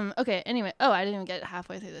 Okay, anyway. Oh, I didn't even get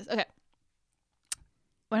halfway through this. Okay.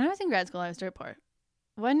 When I was in grad school, I was dirt poor.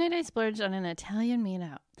 One night I splurged on an Italian meal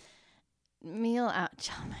out.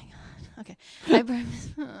 Oh my god. Okay.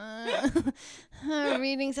 I'm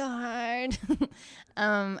reading so hard.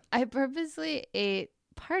 I purposely ate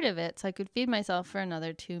part of it so I could feed myself for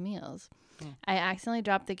another 2 meals. I accidentally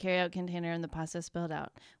dropped the carryout container and the pasta spilled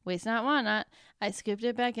out. Waste not, want not. I scooped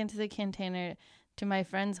it back into the container to my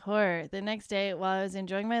friend's horror. The next day, while I was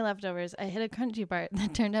enjoying my leftovers, I hit a crunchy part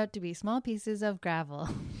that turned out to be small pieces of gravel.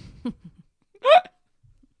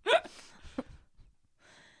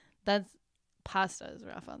 Pasta is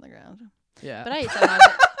rough on the ground. Yeah. But I eat some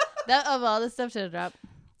that of all the stuff to drop.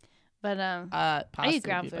 But I eat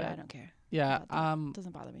ground food. I don't care. Yeah. It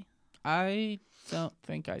doesn't bother me. I don't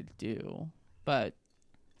think I do, but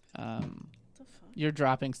you're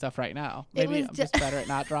dropping stuff right now. Maybe I'm just better at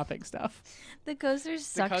not dropping stuff. The coaster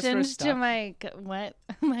suctioned to my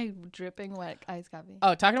dripping wet iced coffee.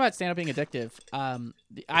 Oh, talking about stand-up being addictive.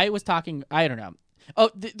 I don't know. Oh,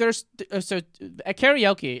 so at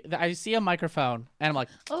karaoke, I see a microphone, and I'm like,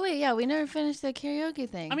 Oh wait, yeah, we never finished the karaoke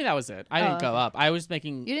thing. I mean, that was it. I didn't go up. I was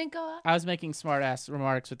making. You didn't go up? I was making smart ass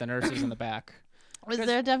remarks with the nurses in the back. Was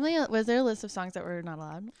there a list of songs that were not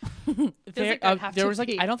allowed? There was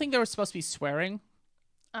like, I don't think there was supposed to be swearing.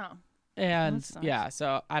 Oh. And yeah,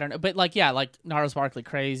 so I don't know, but like, yeah, like Gnarls Barkley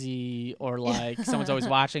Crazy, or like Someone's Always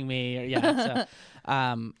Watching Me, or yeah.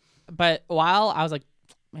 So, but while I was like,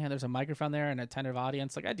 man, there's a microphone there and a attentive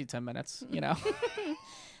audience, like I do 10 minutes, you know.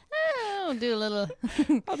 I'll do a little.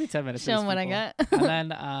 I'll do 10 minutes. Show them what I got. And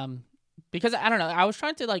then, because I don't know, I was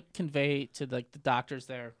trying to like convey to like the doctors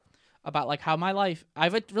there about like how my life,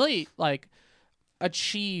 I've really like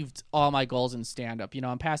achieved all my goals in stand-up. You know,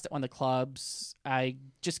 I'm past it on the clubs. I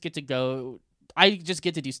just get to do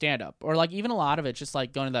stand-up, or like even a lot of it just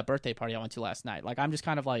like going to that birthday party I went to last night. Like I'm just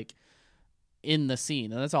kind of like in the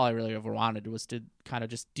scene, and that's all I really ever wanted, was to kind of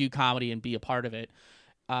just do comedy and be a part of it.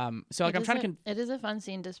 So like I'm trying to it is a fun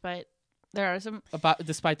scene, despite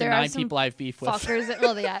the 9 people I've beef with. Fuckers.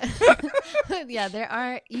 Well, yeah. Yeah, there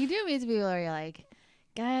are. You do meet people where you're like,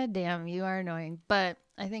 God damn, you are annoying. But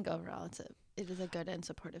I think overall it is a good and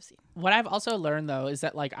supportive scene. What I've also learned though is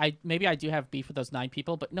that like I do have beef with those 9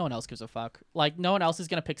 people, but no one else gives a fuck. Like no one else is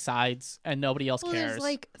gonna pick sides, and nobody else cares. There's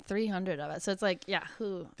like 300 of us, so it's like, yeah,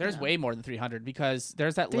 who? There's way more than 300, because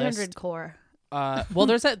there's that 300 list. core. Well,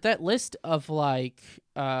 there's that list of like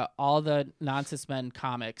all the non-cis men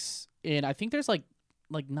comics, and I think there's like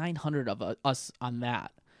 900 of us on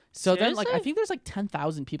that. So Seriously? then, like, I think there's like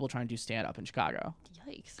 10,000 people trying to do stand up in Chicago.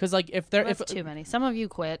 Yikes! Because like if too many. Some of you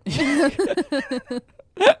quit. If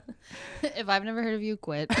I've never heard of you,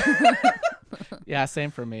 quit. Yeah,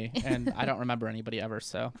 same for me, and I don't remember anybody ever.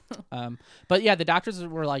 So, but yeah, the doctors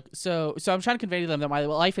were like, so I'm trying to convey to them that my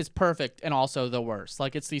life is perfect and also the worst.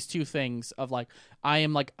 Like it's these two things of like, I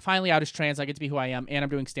am like finally out as trans, I get to be who I am, and I'm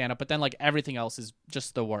doing stand up, but then like everything else is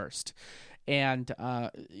just the worst. And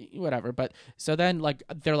whatever. But so then like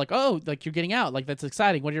they're like, oh, like you're getting out, like that's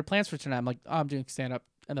exciting. What are your plans for tonight? I'm like, oh, I'm doing stand up.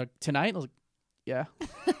 And they're like, tonight? And I was like, yeah.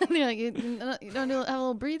 And they're like, you don't have a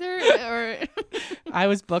little breather? Or I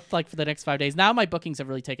was booked like for the next 5 days. Now my bookings have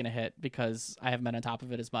really taken a hit because I haven't been on top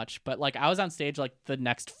of it as much. But like I was on stage like the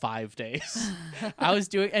next 5 days. I was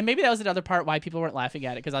doing, and maybe that was another part why people weren't laughing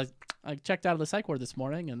at it, because I checked out of the psych ward this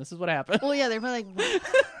morning and this is what happened. Well, yeah, they're probably like,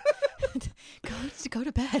 go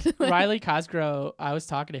to bed. Riley Cosgrove, I was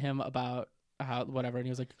talking to him about how whatever, and he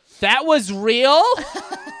was like, that was real?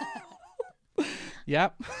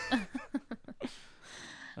 Yep.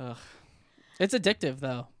 Ugh. It's addictive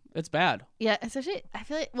though. It's bad. Yeah, especially I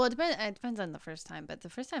feel like, well, it depends on the first time, but the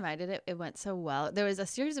first time I did it, it went so well. There was a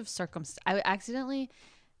series of the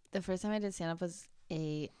first time I did stand up was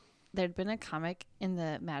there'd been a comic in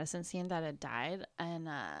the Madison scene that had died, and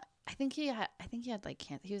I think he had like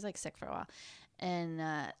cancer. He was like sick for a while, and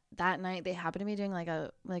that night they happened to be doing like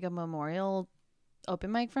a memorial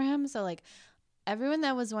open mic for him. So like everyone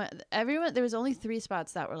there was only 3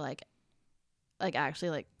 spots that were like actually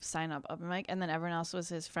like sign up open mic, and then everyone else was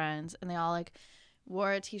his friends, and they all like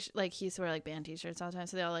wore a t-shirt, like he used to wear like band t-shirts all the time,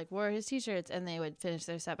 so they all like wore his t-shirts, and they would finish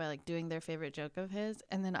their set by like doing their favorite joke of his,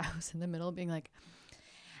 and then I was in the middle being like,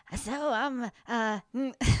 so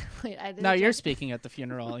wait, I did. No, you're speaking at the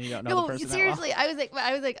funeral and you don't know the person. Seriously, that well.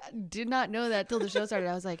 I was like, did not know that till the show started.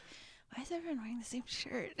 I was like, why is everyone wearing the same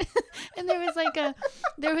shirt? And they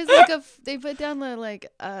put down the like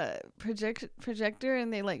projector,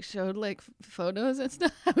 and they like showed like photos and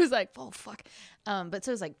stuff. I was like, oh fuck. But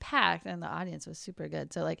so it was like packed, and the audience was super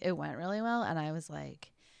good. So like it went really well, and I was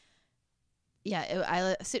like, yeah,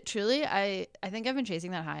 I think I've been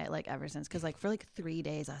chasing that high like ever since, because like for like 3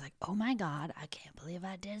 days I was like, oh my god, I can't believe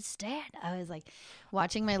I did stand. I was like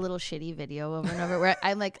watching my little shitty video over and over where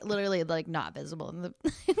I'm like literally like not visible in the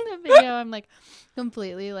video. I'm like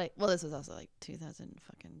completely like, well, this was also like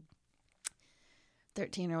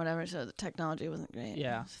 2013 or whatever, so the technology wasn't great.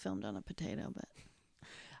 Yeah, it was filmed on a potato.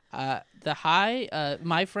 But the high,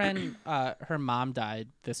 my friend, her mom died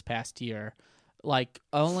this past year, like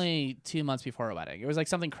only 2 months before her wedding. It was like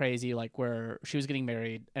something crazy, like where she was getting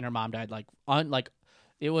married and her mom died like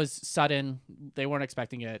it was sudden. They weren't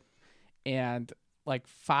expecting it. And like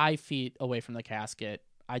 5 feet away from the casket,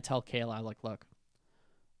 I tell Kayla, like, look,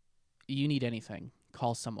 you need anything,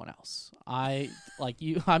 call someone else. I'm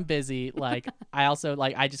busy. Like I also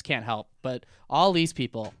like, I just can't help, but all these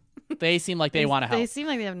people, they seem like they want to help. They seem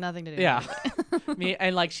like they have nothing to do. Yeah. Me,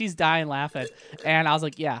 and like she's dying laughing. And I was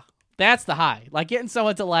like, yeah, that's the high. Like getting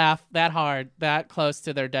someone to laugh that hard, that close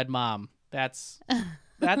to their dead mom. That's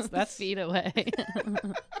feet away.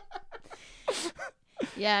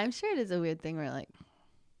 Yeah, I'm sure it is a weird thing where like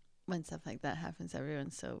when stuff like that happens,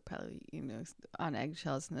 everyone's so probably, on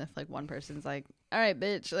eggshells. And if like one person's like, all right,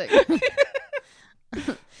 bitch. Like,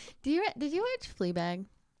 did you watch Fleabag?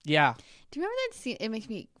 Yeah. Do you remember that scene? It makes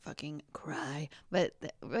me fucking cry. But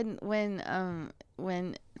when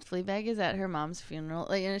Fleabag is at her mom's funeral,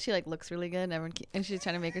 like, she like looks really good, and she's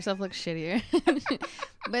trying to make herself look shittier.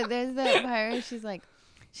 But there's that part where she's like,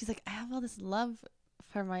 I have all this love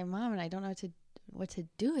for my mom, and I don't know what to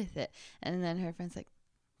do with it. And then her friend's like,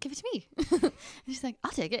 give it to me. And she's like, I'll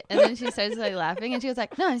take it. And then she starts like laughing, and she was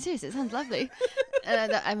like, no, I'm serious. It sounds lovely.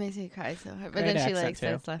 And that makes me cry so hard. But Great then she like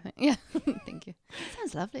accent, starts laughing. Yeah, thank you.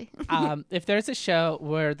 Sounds lovely. If there's a show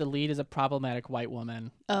where the lead is a problematic white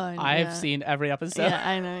woman, I've seen every episode. Yeah,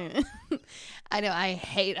 I know. I know. I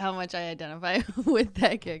hate how much I identify with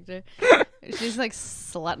that character. She's like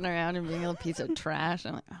slutting around and being a little piece of trash.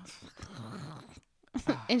 I'm like,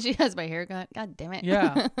 oh. And she has my haircut. God damn it.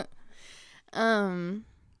 Yeah.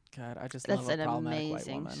 God, I just that's love a an problematic white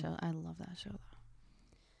amazing woman. show. I love that show though.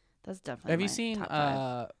 That's definitely. Have you my seen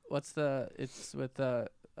top 5. it's with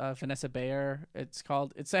Vanessa Bayer? It's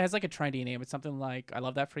called. It has like a trendy name. It's something like "I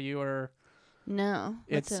Love That for You" or. No,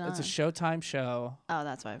 It's a Showtime show. Oh,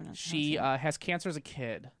 that's why I've not. She has cancer as a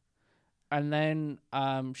kid, and then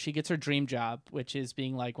she gets her dream job, which is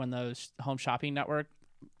being like one of those home shopping network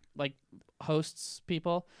like hosts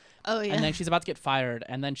people. Oh yeah. And then she's about to get fired,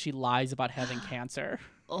 and then she lies about having cancer.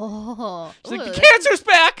 Oh, She's like, the cancer's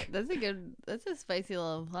back. That's a spicy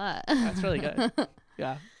little plot. That's really good.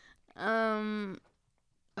 Yeah.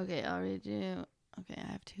 Okay, I'll read you. Okay, I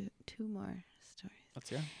have two more stories. Let's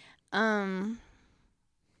hear. And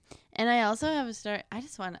I also have a story. I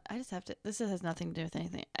just have to. This has nothing to do with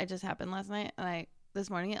anything. It just happened last night, and this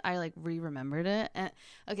morning I like remembered it. And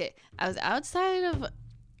okay, I was outside of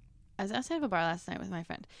a bar last night with my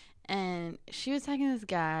friend, and she was talking to this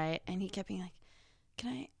guy, and he kept being like,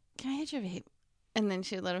 Can I hit your vape? And then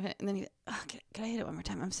she would let him hit, and then can I hit it one more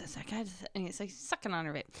time? I'm so sorry. And he's like sucking on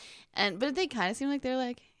her vape, but they kind of seem like they're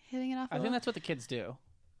like hitting it off. I think that's what the kids do.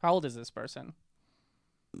 How old is this person?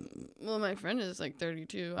 Well, my friend is like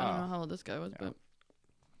 32. I don't know how old this guy was, but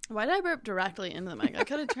why did I burp directly into the mic? I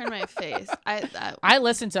could have turned my face. I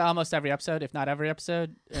listen to almost every episode, if not every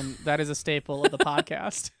episode, and that is a staple of the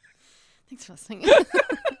podcast. Thanks for listening.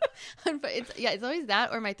 It's always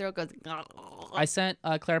that or my throat goes. I sent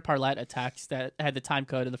Claire Parlett a text that had the time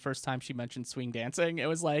code, and the first time she mentioned swing dancing, it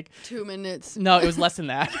was like 2 minutes. No, it was less than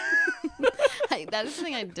that. That is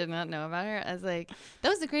something I did not know about her. I was like, that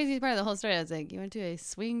was the craziest part of the whole story. I was like, you went to a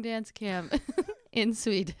swing dance camp in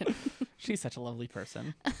Sweden. She's such a lovely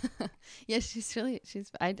person. Yeah,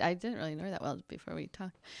 I didn't really know her that well before we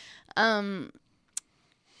talked. Anyway,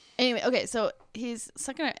 okay, so he's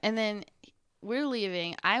sucking her, and then we're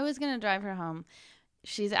leaving. I was going to drive her home.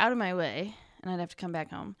 She's out of my way, and I'd have to come back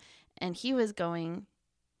home. And he was going,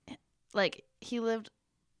 like,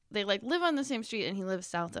 they like live on the same street, and he lives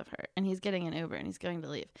south of her, and he's getting an Uber, and he's going to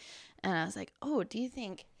leave. And I was like, oh, do you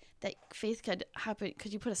think that Faith could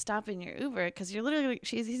you put a stop in your Uber? Because you're literally,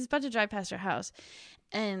 he's about to drive past her house.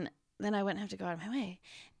 And then I wouldn't have to go out of my way.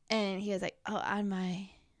 And he was like, oh, on my...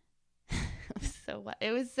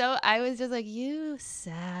 I was just like, you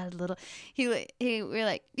sad little. We're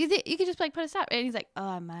like, you think you could just like put a stop? And he's like, oh,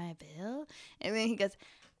 on my bill. And then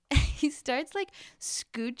he starts like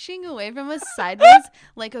scooching away from us sideways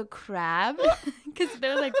like a crab because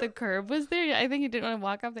the curb was there. I think he didn't want to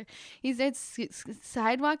walk up there. He starts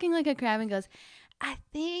sidewalking like a crab and goes, I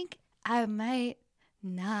think I might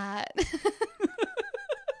not.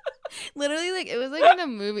 Literally, like, it was like in a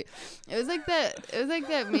movie. It was like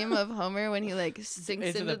that meme of Homer when he like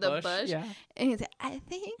sinks into the bush. Yeah. And he's like, I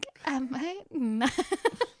think I might not.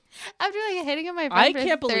 After like hitting him my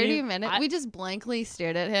friend for 30 minutes, we just blankly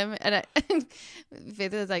stared at him, and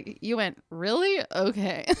Faith was like, "You went really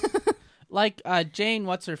okay." Like Jane,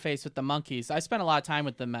 what's her face with the monkeys? I spent a lot of time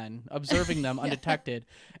with the men, observing them undetected,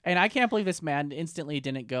 and I can't believe this man instantly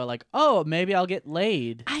didn't go like, "Oh, maybe I'll get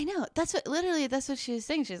laid." I know. That's what she was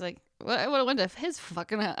saying. She's like, "What? I would have went to his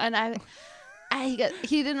fucking house." And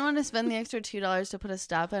he didn't want to spend the extra $2 to put a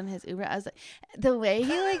stop on his Uber. I was like, the way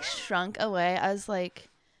he like shrunk away. I was like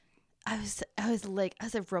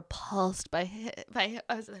repulsed by him. I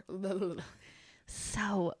was like,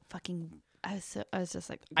 so fucking. I was just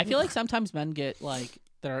like, I feel like sometimes men get like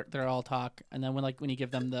they're all talk, and then when you give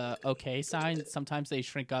them the okay sign, sometimes they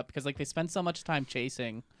shrink up because like they spend so much time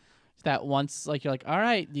chasing that once like you're like, all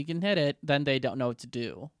right, you can hit it, then they don't know what to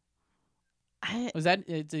do. Was that?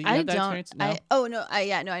 Do you have that experience? No? I know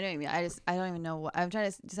what you mean. I don't even know what I'm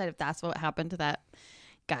trying to decide if that's what happened to that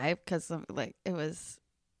guy because like I was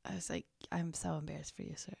like, I'm so embarrassed for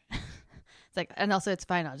you, sir. It's like, and also it's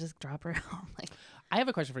fine. I'll just drop her home. Like, I have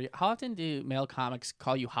a question for you. How often do male comics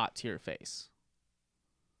call you hot to your face?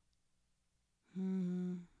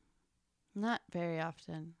 Not very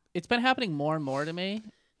often. It's been happening more and more to me,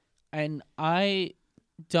 and I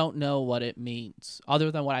don't know what it means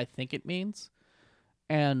other than what I think it means,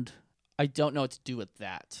 and I don't know what to do with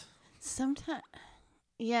that. Sometimes,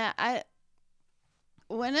 yeah,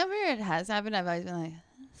 whenever it has happened, I've always been like,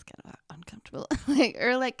 it's kind of uncomfortable. Like,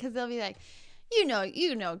 or like, because they'll be like, you know,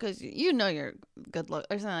 because you know you're good look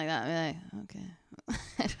or something like that. I'll be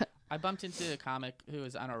like, okay. I bumped into a comic who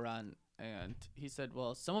was on a run, and he said,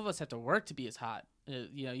 well, some of us have to work to be as hot.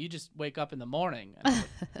 You just wake up in the morning. And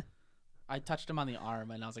I touched him on the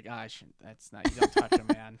arm, and I was like, I shouldn't. That's not, you don't touch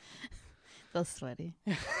a man. Feel sweaty.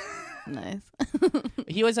 Nice.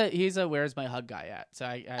 He's a where's my hug guy at? So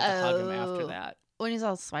I had to hug him after that. When he's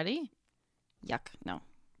all sweaty? Yuck. No.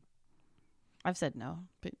 I've said no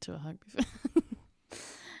to a hug before.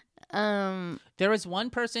 There was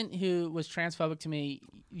one person who was transphobic to me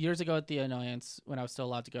years ago at the Annoyance when I was still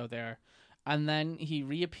allowed to go there. And then he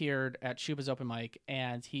reappeared at Shuba's open mic,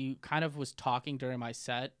 and he kind of was talking during my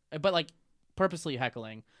set, but like purposely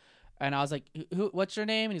heckling. And I was like, what's your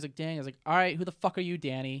name? And he's like, Danny. I was like, all right, who the fuck are you,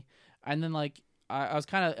 Danny? And then like, I was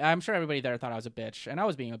kind of, I'm sure everybody there thought I was a bitch, and I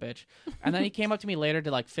was being a bitch. And then he came up to me later to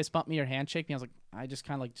like fist bump me or handshake me. I was like, I just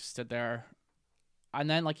kind of like just stood there. And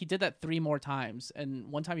then like he did that 3 more times. And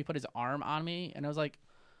one time he put his arm on me, and I was like,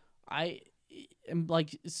 I am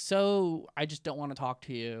like, so I just don't want to talk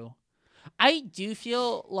to you. I do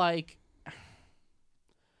feel like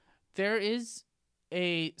there is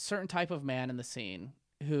a certain type of man in the scene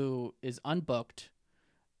who is unbooked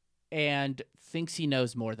and thinks he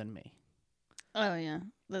knows more than me. Oh, yeah.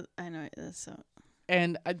 I know this. So.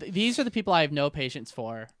 And these are the people I have no patience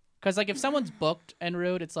for. Because, like, if someone's booked and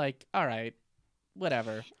rude, it's like, all right,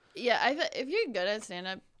 whatever. Yeah, if you're good at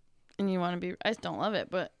stand-up and you want to be... I don't love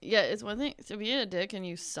it, but, yeah, it's one thing to be a dick and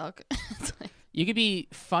you suck. It's like... You could be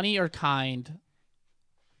funny or kind,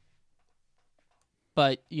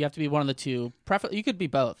 but you have to be one of the two. You could be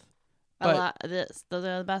both. Those are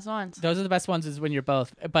the best ones. Those are the best ones is when you're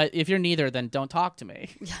both. But if you're neither, then don't talk to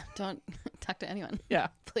me. Yeah, don't talk to anyone. Yeah.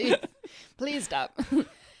 Please stop. Wait,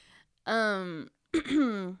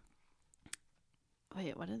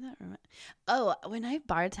 what did that remind? Oh, when I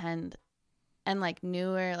bartend and like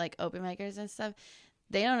newer like open micers and stuff,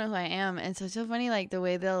 they don't know who I am, and so it's so funny like the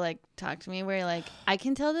way they'll like talk to me, where like I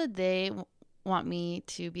can tell that they want me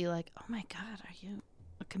to be like, oh my god, are you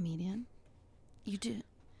a comedian?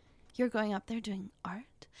 You're going up there doing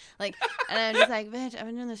art, like, and I'm just like, bitch, I've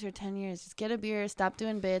been doing this for 10 years. Just get a beer, stop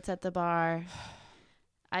doing bits at the bar.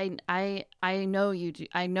 I know you do.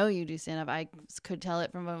 I know you do stand up. I could tell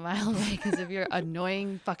it from a mile away because of your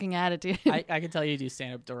annoying fucking attitude. I can tell you do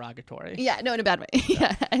stand up derogatory. Yeah, no, in a bad way.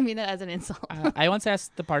 Yeah, I mean it as an insult. I once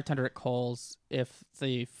asked the bartender at Cole's if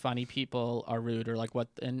the funny people are rude or like what,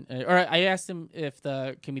 or I asked him if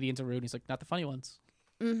the comedians are rude. And he's like, not the funny ones.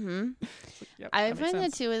 Mm-hmm. Like, yep, I find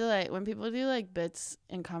that too with like when people do like bits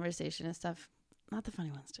in conversation and stuff, not the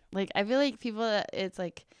funny ones too. Like I feel like people that it's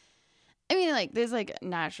like. I mean, like, there's, like,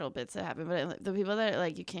 natural bits that happen, but like, the people that,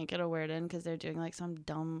 like, you can't get a word in because they're doing, like, some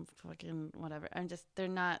dumb fucking whatever. They're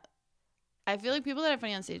not, I feel like people that are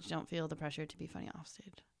funny on stage don't feel the pressure to be funny off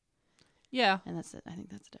stage. Yeah. And that's it. I think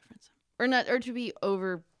that's the difference. Or to be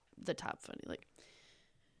over the top funny. Like,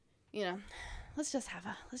 you know, let's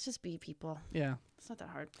just be people. Yeah. It's not that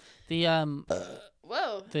hard.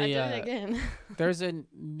 Whoa, I did it again. There's a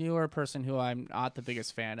newer person who I'm not the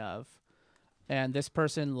biggest fan of. And this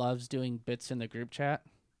person loves doing bits in the group chat.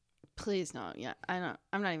 Please no. Yeah, I'm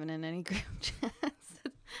not even in any group chats.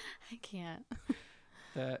 I can't.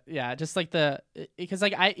 Just like because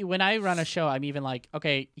like when I run a show, I'm even like,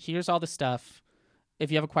 okay, here's all the stuff. If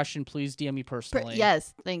you have a question, please DM me personally.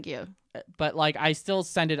 Yes, thank you. But like, I still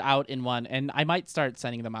send it out in one, and I might start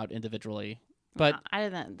sending them out individually. But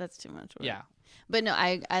that's too much work. Yeah. But no,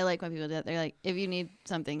 I like when people do that. They're like, if you need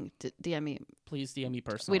something, DM me. Please DM me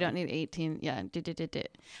personally. We don't need 18. Yeah. Like,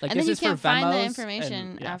 and then you can't find the Venmos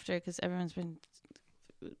information after because everyone's been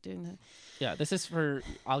doing the. Yeah, this is for.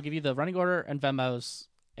 I'll give you the running order and Venmos,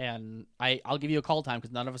 and I'll give you a call time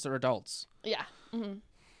because none of us are adults. Yeah.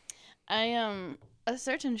 Mm-hmm. A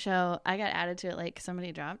certain show, I got added to it like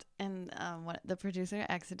somebody dropped, and the producer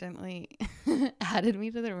accidentally added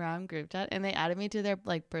me to the wrong group chat, and they added me to their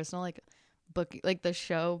like personal like booking, like the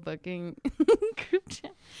show booking group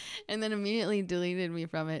chat, and then immediately deleted me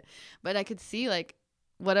from it. But I could see like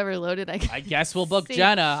whatever loaded. I guess we'll book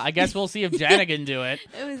Jenna. I guess we'll see if Jenna can do it.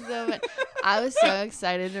 It was so fun. I was so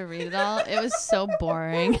excited to read it all. It was so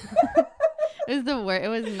boring. It was the worst. It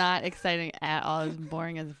was not exciting at all. It was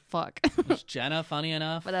boring as fuck. Was Jenna funny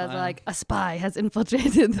enough? But I was like, a spy has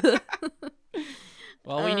infiltrated the...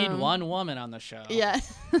 Well, we need one woman on the show. Yeah.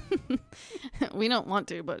 We don't want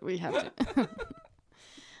to, but we have to.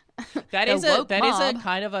 That is a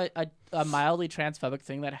kind of a mildly transphobic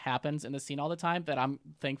thing that happens in the scene all the time that I'm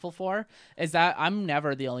thankful for, is that I'm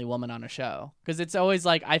never the only woman on a show. Because it's always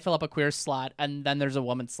like I fill up a queer slot and then there's a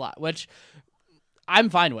woman slot, which I'm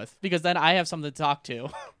fine with because then I have something to talk to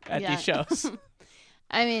at these shows.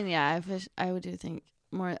 I mean, yeah, I would think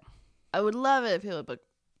more. I would love it if people would book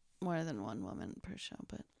more than one woman per show,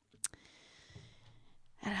 but.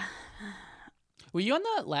 Were you on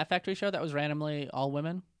the Laugh Factory show that was randomly all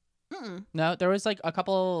women? Mm-mm. No, there was like a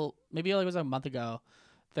couple, maybe it was a month ago,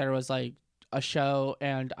 there was like a show,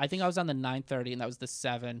 and I think I was on the 9:30, and that was the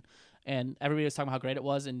 7, and everybody was talking about how great it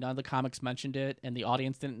was, and none of the comics mentioned it, and the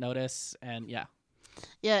audience didn't notice, and yeah.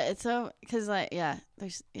 Yeah, it's so, because like,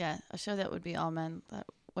 there's, a show that would be all men that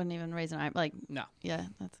wouldn't even raise an eye, like, no. Yeah,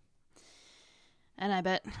 that's, and I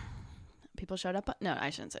bet people showed up, no, I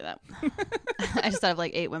shouldn't say that. I just thought of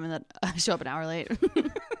like 8 women that show up an hour late.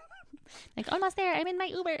 Like, almost there. I'm in my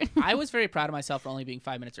Uber. I was very proud of myself for only being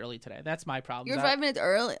 5 minutes early today. That's my problem. You're 5 minutes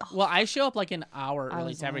early? Oh. Well, I show up like an hour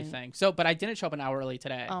early to everything. So, but I didn't show up an hour early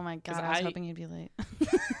today. Oh my God. I was hoping you'd be late.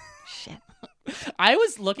 Shit. I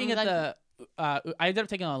was looking at the... I ended up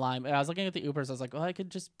taking it online, and I was looking at the Ubers. I was like, well, I could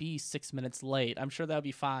just be 6 minutes late. I'm sure that would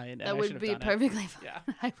be fine. And that would be perfectly fine. Yeah.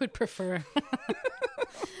 I would prefer.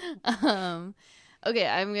 Okay,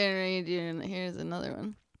 I'm going to read you, and here's another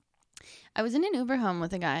one. I was in an Uber home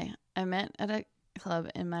with a guy I met at a club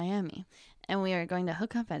in Miami, and we were going to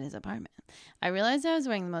hook up at his apartment. I realized I was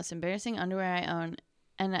wearing the most embarrassing underwear I own,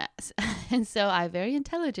 and so I very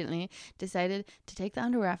intelligently decided to take the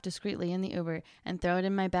underwear off discreetly in the Uber and throw it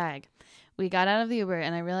in my bag. We got out of the Uber,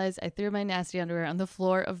 and I realized I threw my nasty underwear on the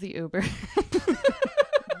floor of the Uber.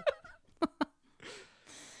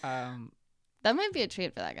 That might be a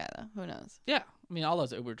treat for that guy, though. Who knows? Yeah. I mean, all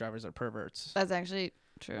those Uber drivers are perverts. That's actually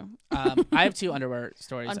true. I have 2 underwear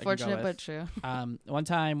stories. Unfortunate, but true. One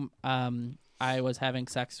time, I was having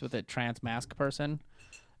sex with a trans mask person,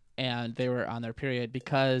 and they were on their period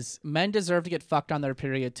because men deserve to get fucked on their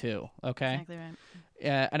period too. Okay. Exactly right.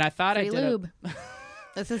 Yeah, and I thought Free I did. Lube.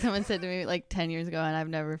 That's what someone said to me like 10 years ago, and I've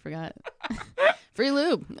never forgot. Free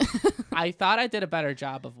lube. I thought I did a better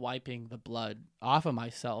job of wiping the blood off of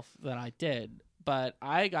myself than I did. But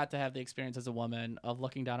I got to have the experience as a woman of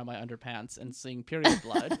looking down at my underpants and seeing period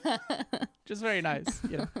blood. Just very nice.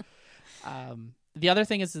 You know? The other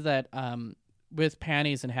thing is that with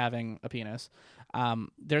panties and having a penis,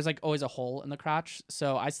 there's like always a hole in the crotch.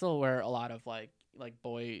 So I still wear a lot of like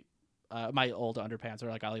boy, my old underpants, or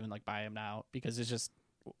like I'll even like buy them now because it's just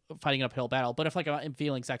fighting an uphill battle. But if like I'm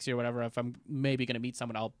feeling sexy or whatever, if I'm maybe going to meet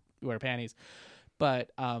someone, I'll wear panties.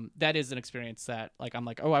 But that is an experience that like I'm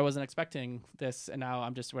like, oh, I wasn't expecting this, and now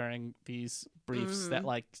I'm just wearing these briefs that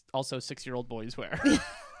like also 6-year-old boys wear.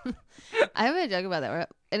 I have a joke about that,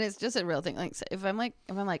 and it's just a real thing. Like if I'm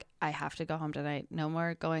like I have to go home tonight, no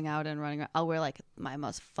more going out and running around, I'll wear like my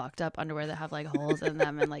most fucked up underwear that have like holes in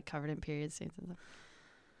them and like covered in period stains and stuff.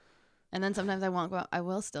 And then sometimes I won't go out. I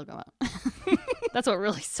will still go out. That's what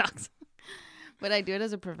really sucks. But I do it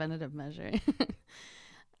as a preventative measure.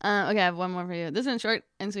 Okay, I have one more for you. This one's short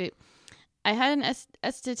and sweet. I had an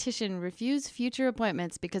esthetician refuse future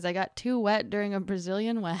appointments because I got too wet during a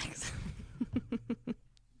Brazilian wax.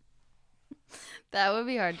 That would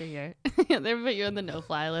be hard to hear. They put you on the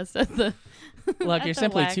no-fly list at the. Look, you're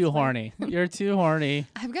simply too horny. You're too horny.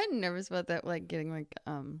 I've gotten nervous about that, like getting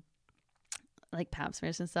like pap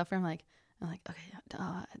smears and stuff. Where I'm like, okay,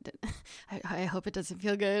 I hope it doesn't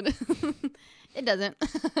feel good. It doesn't.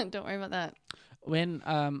 Don't worry about that. When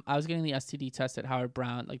I was getting the STD test at Howard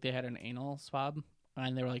Brown, like they had an anal swab,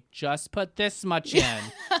 and they were like, just put this much in.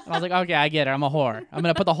 And I was like, okay, I get it. I'm a whore. I'm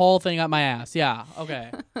gonna put the whole thing up my ass. Yeah,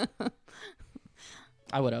 okay.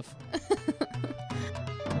 I would have.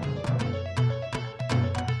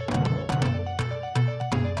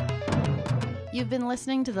 You've been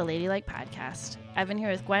listening to the Ladylike Podcast. I've been here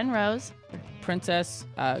with Gwen Rose, Princess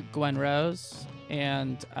Gwen Rose,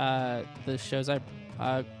 and the shows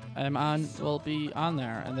I'm on will be on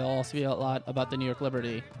there, and there'll also be a lot about the New York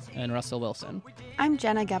Liberty and Russell Wilson. I'm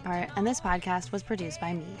Jenna Gephardt, and this podcast was produced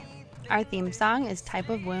by me. Our theme song is Type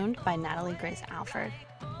of Wound by Natalie Grace Alford.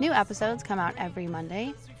 New episodes come out every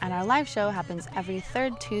Monday, and our live show happens every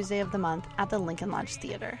third Tuesday of the month at the Lincoln Lodge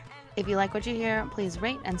Theater. If you like what you hear, please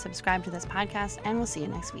rate and subscribe to this podcast, and we'll see you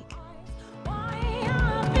next week.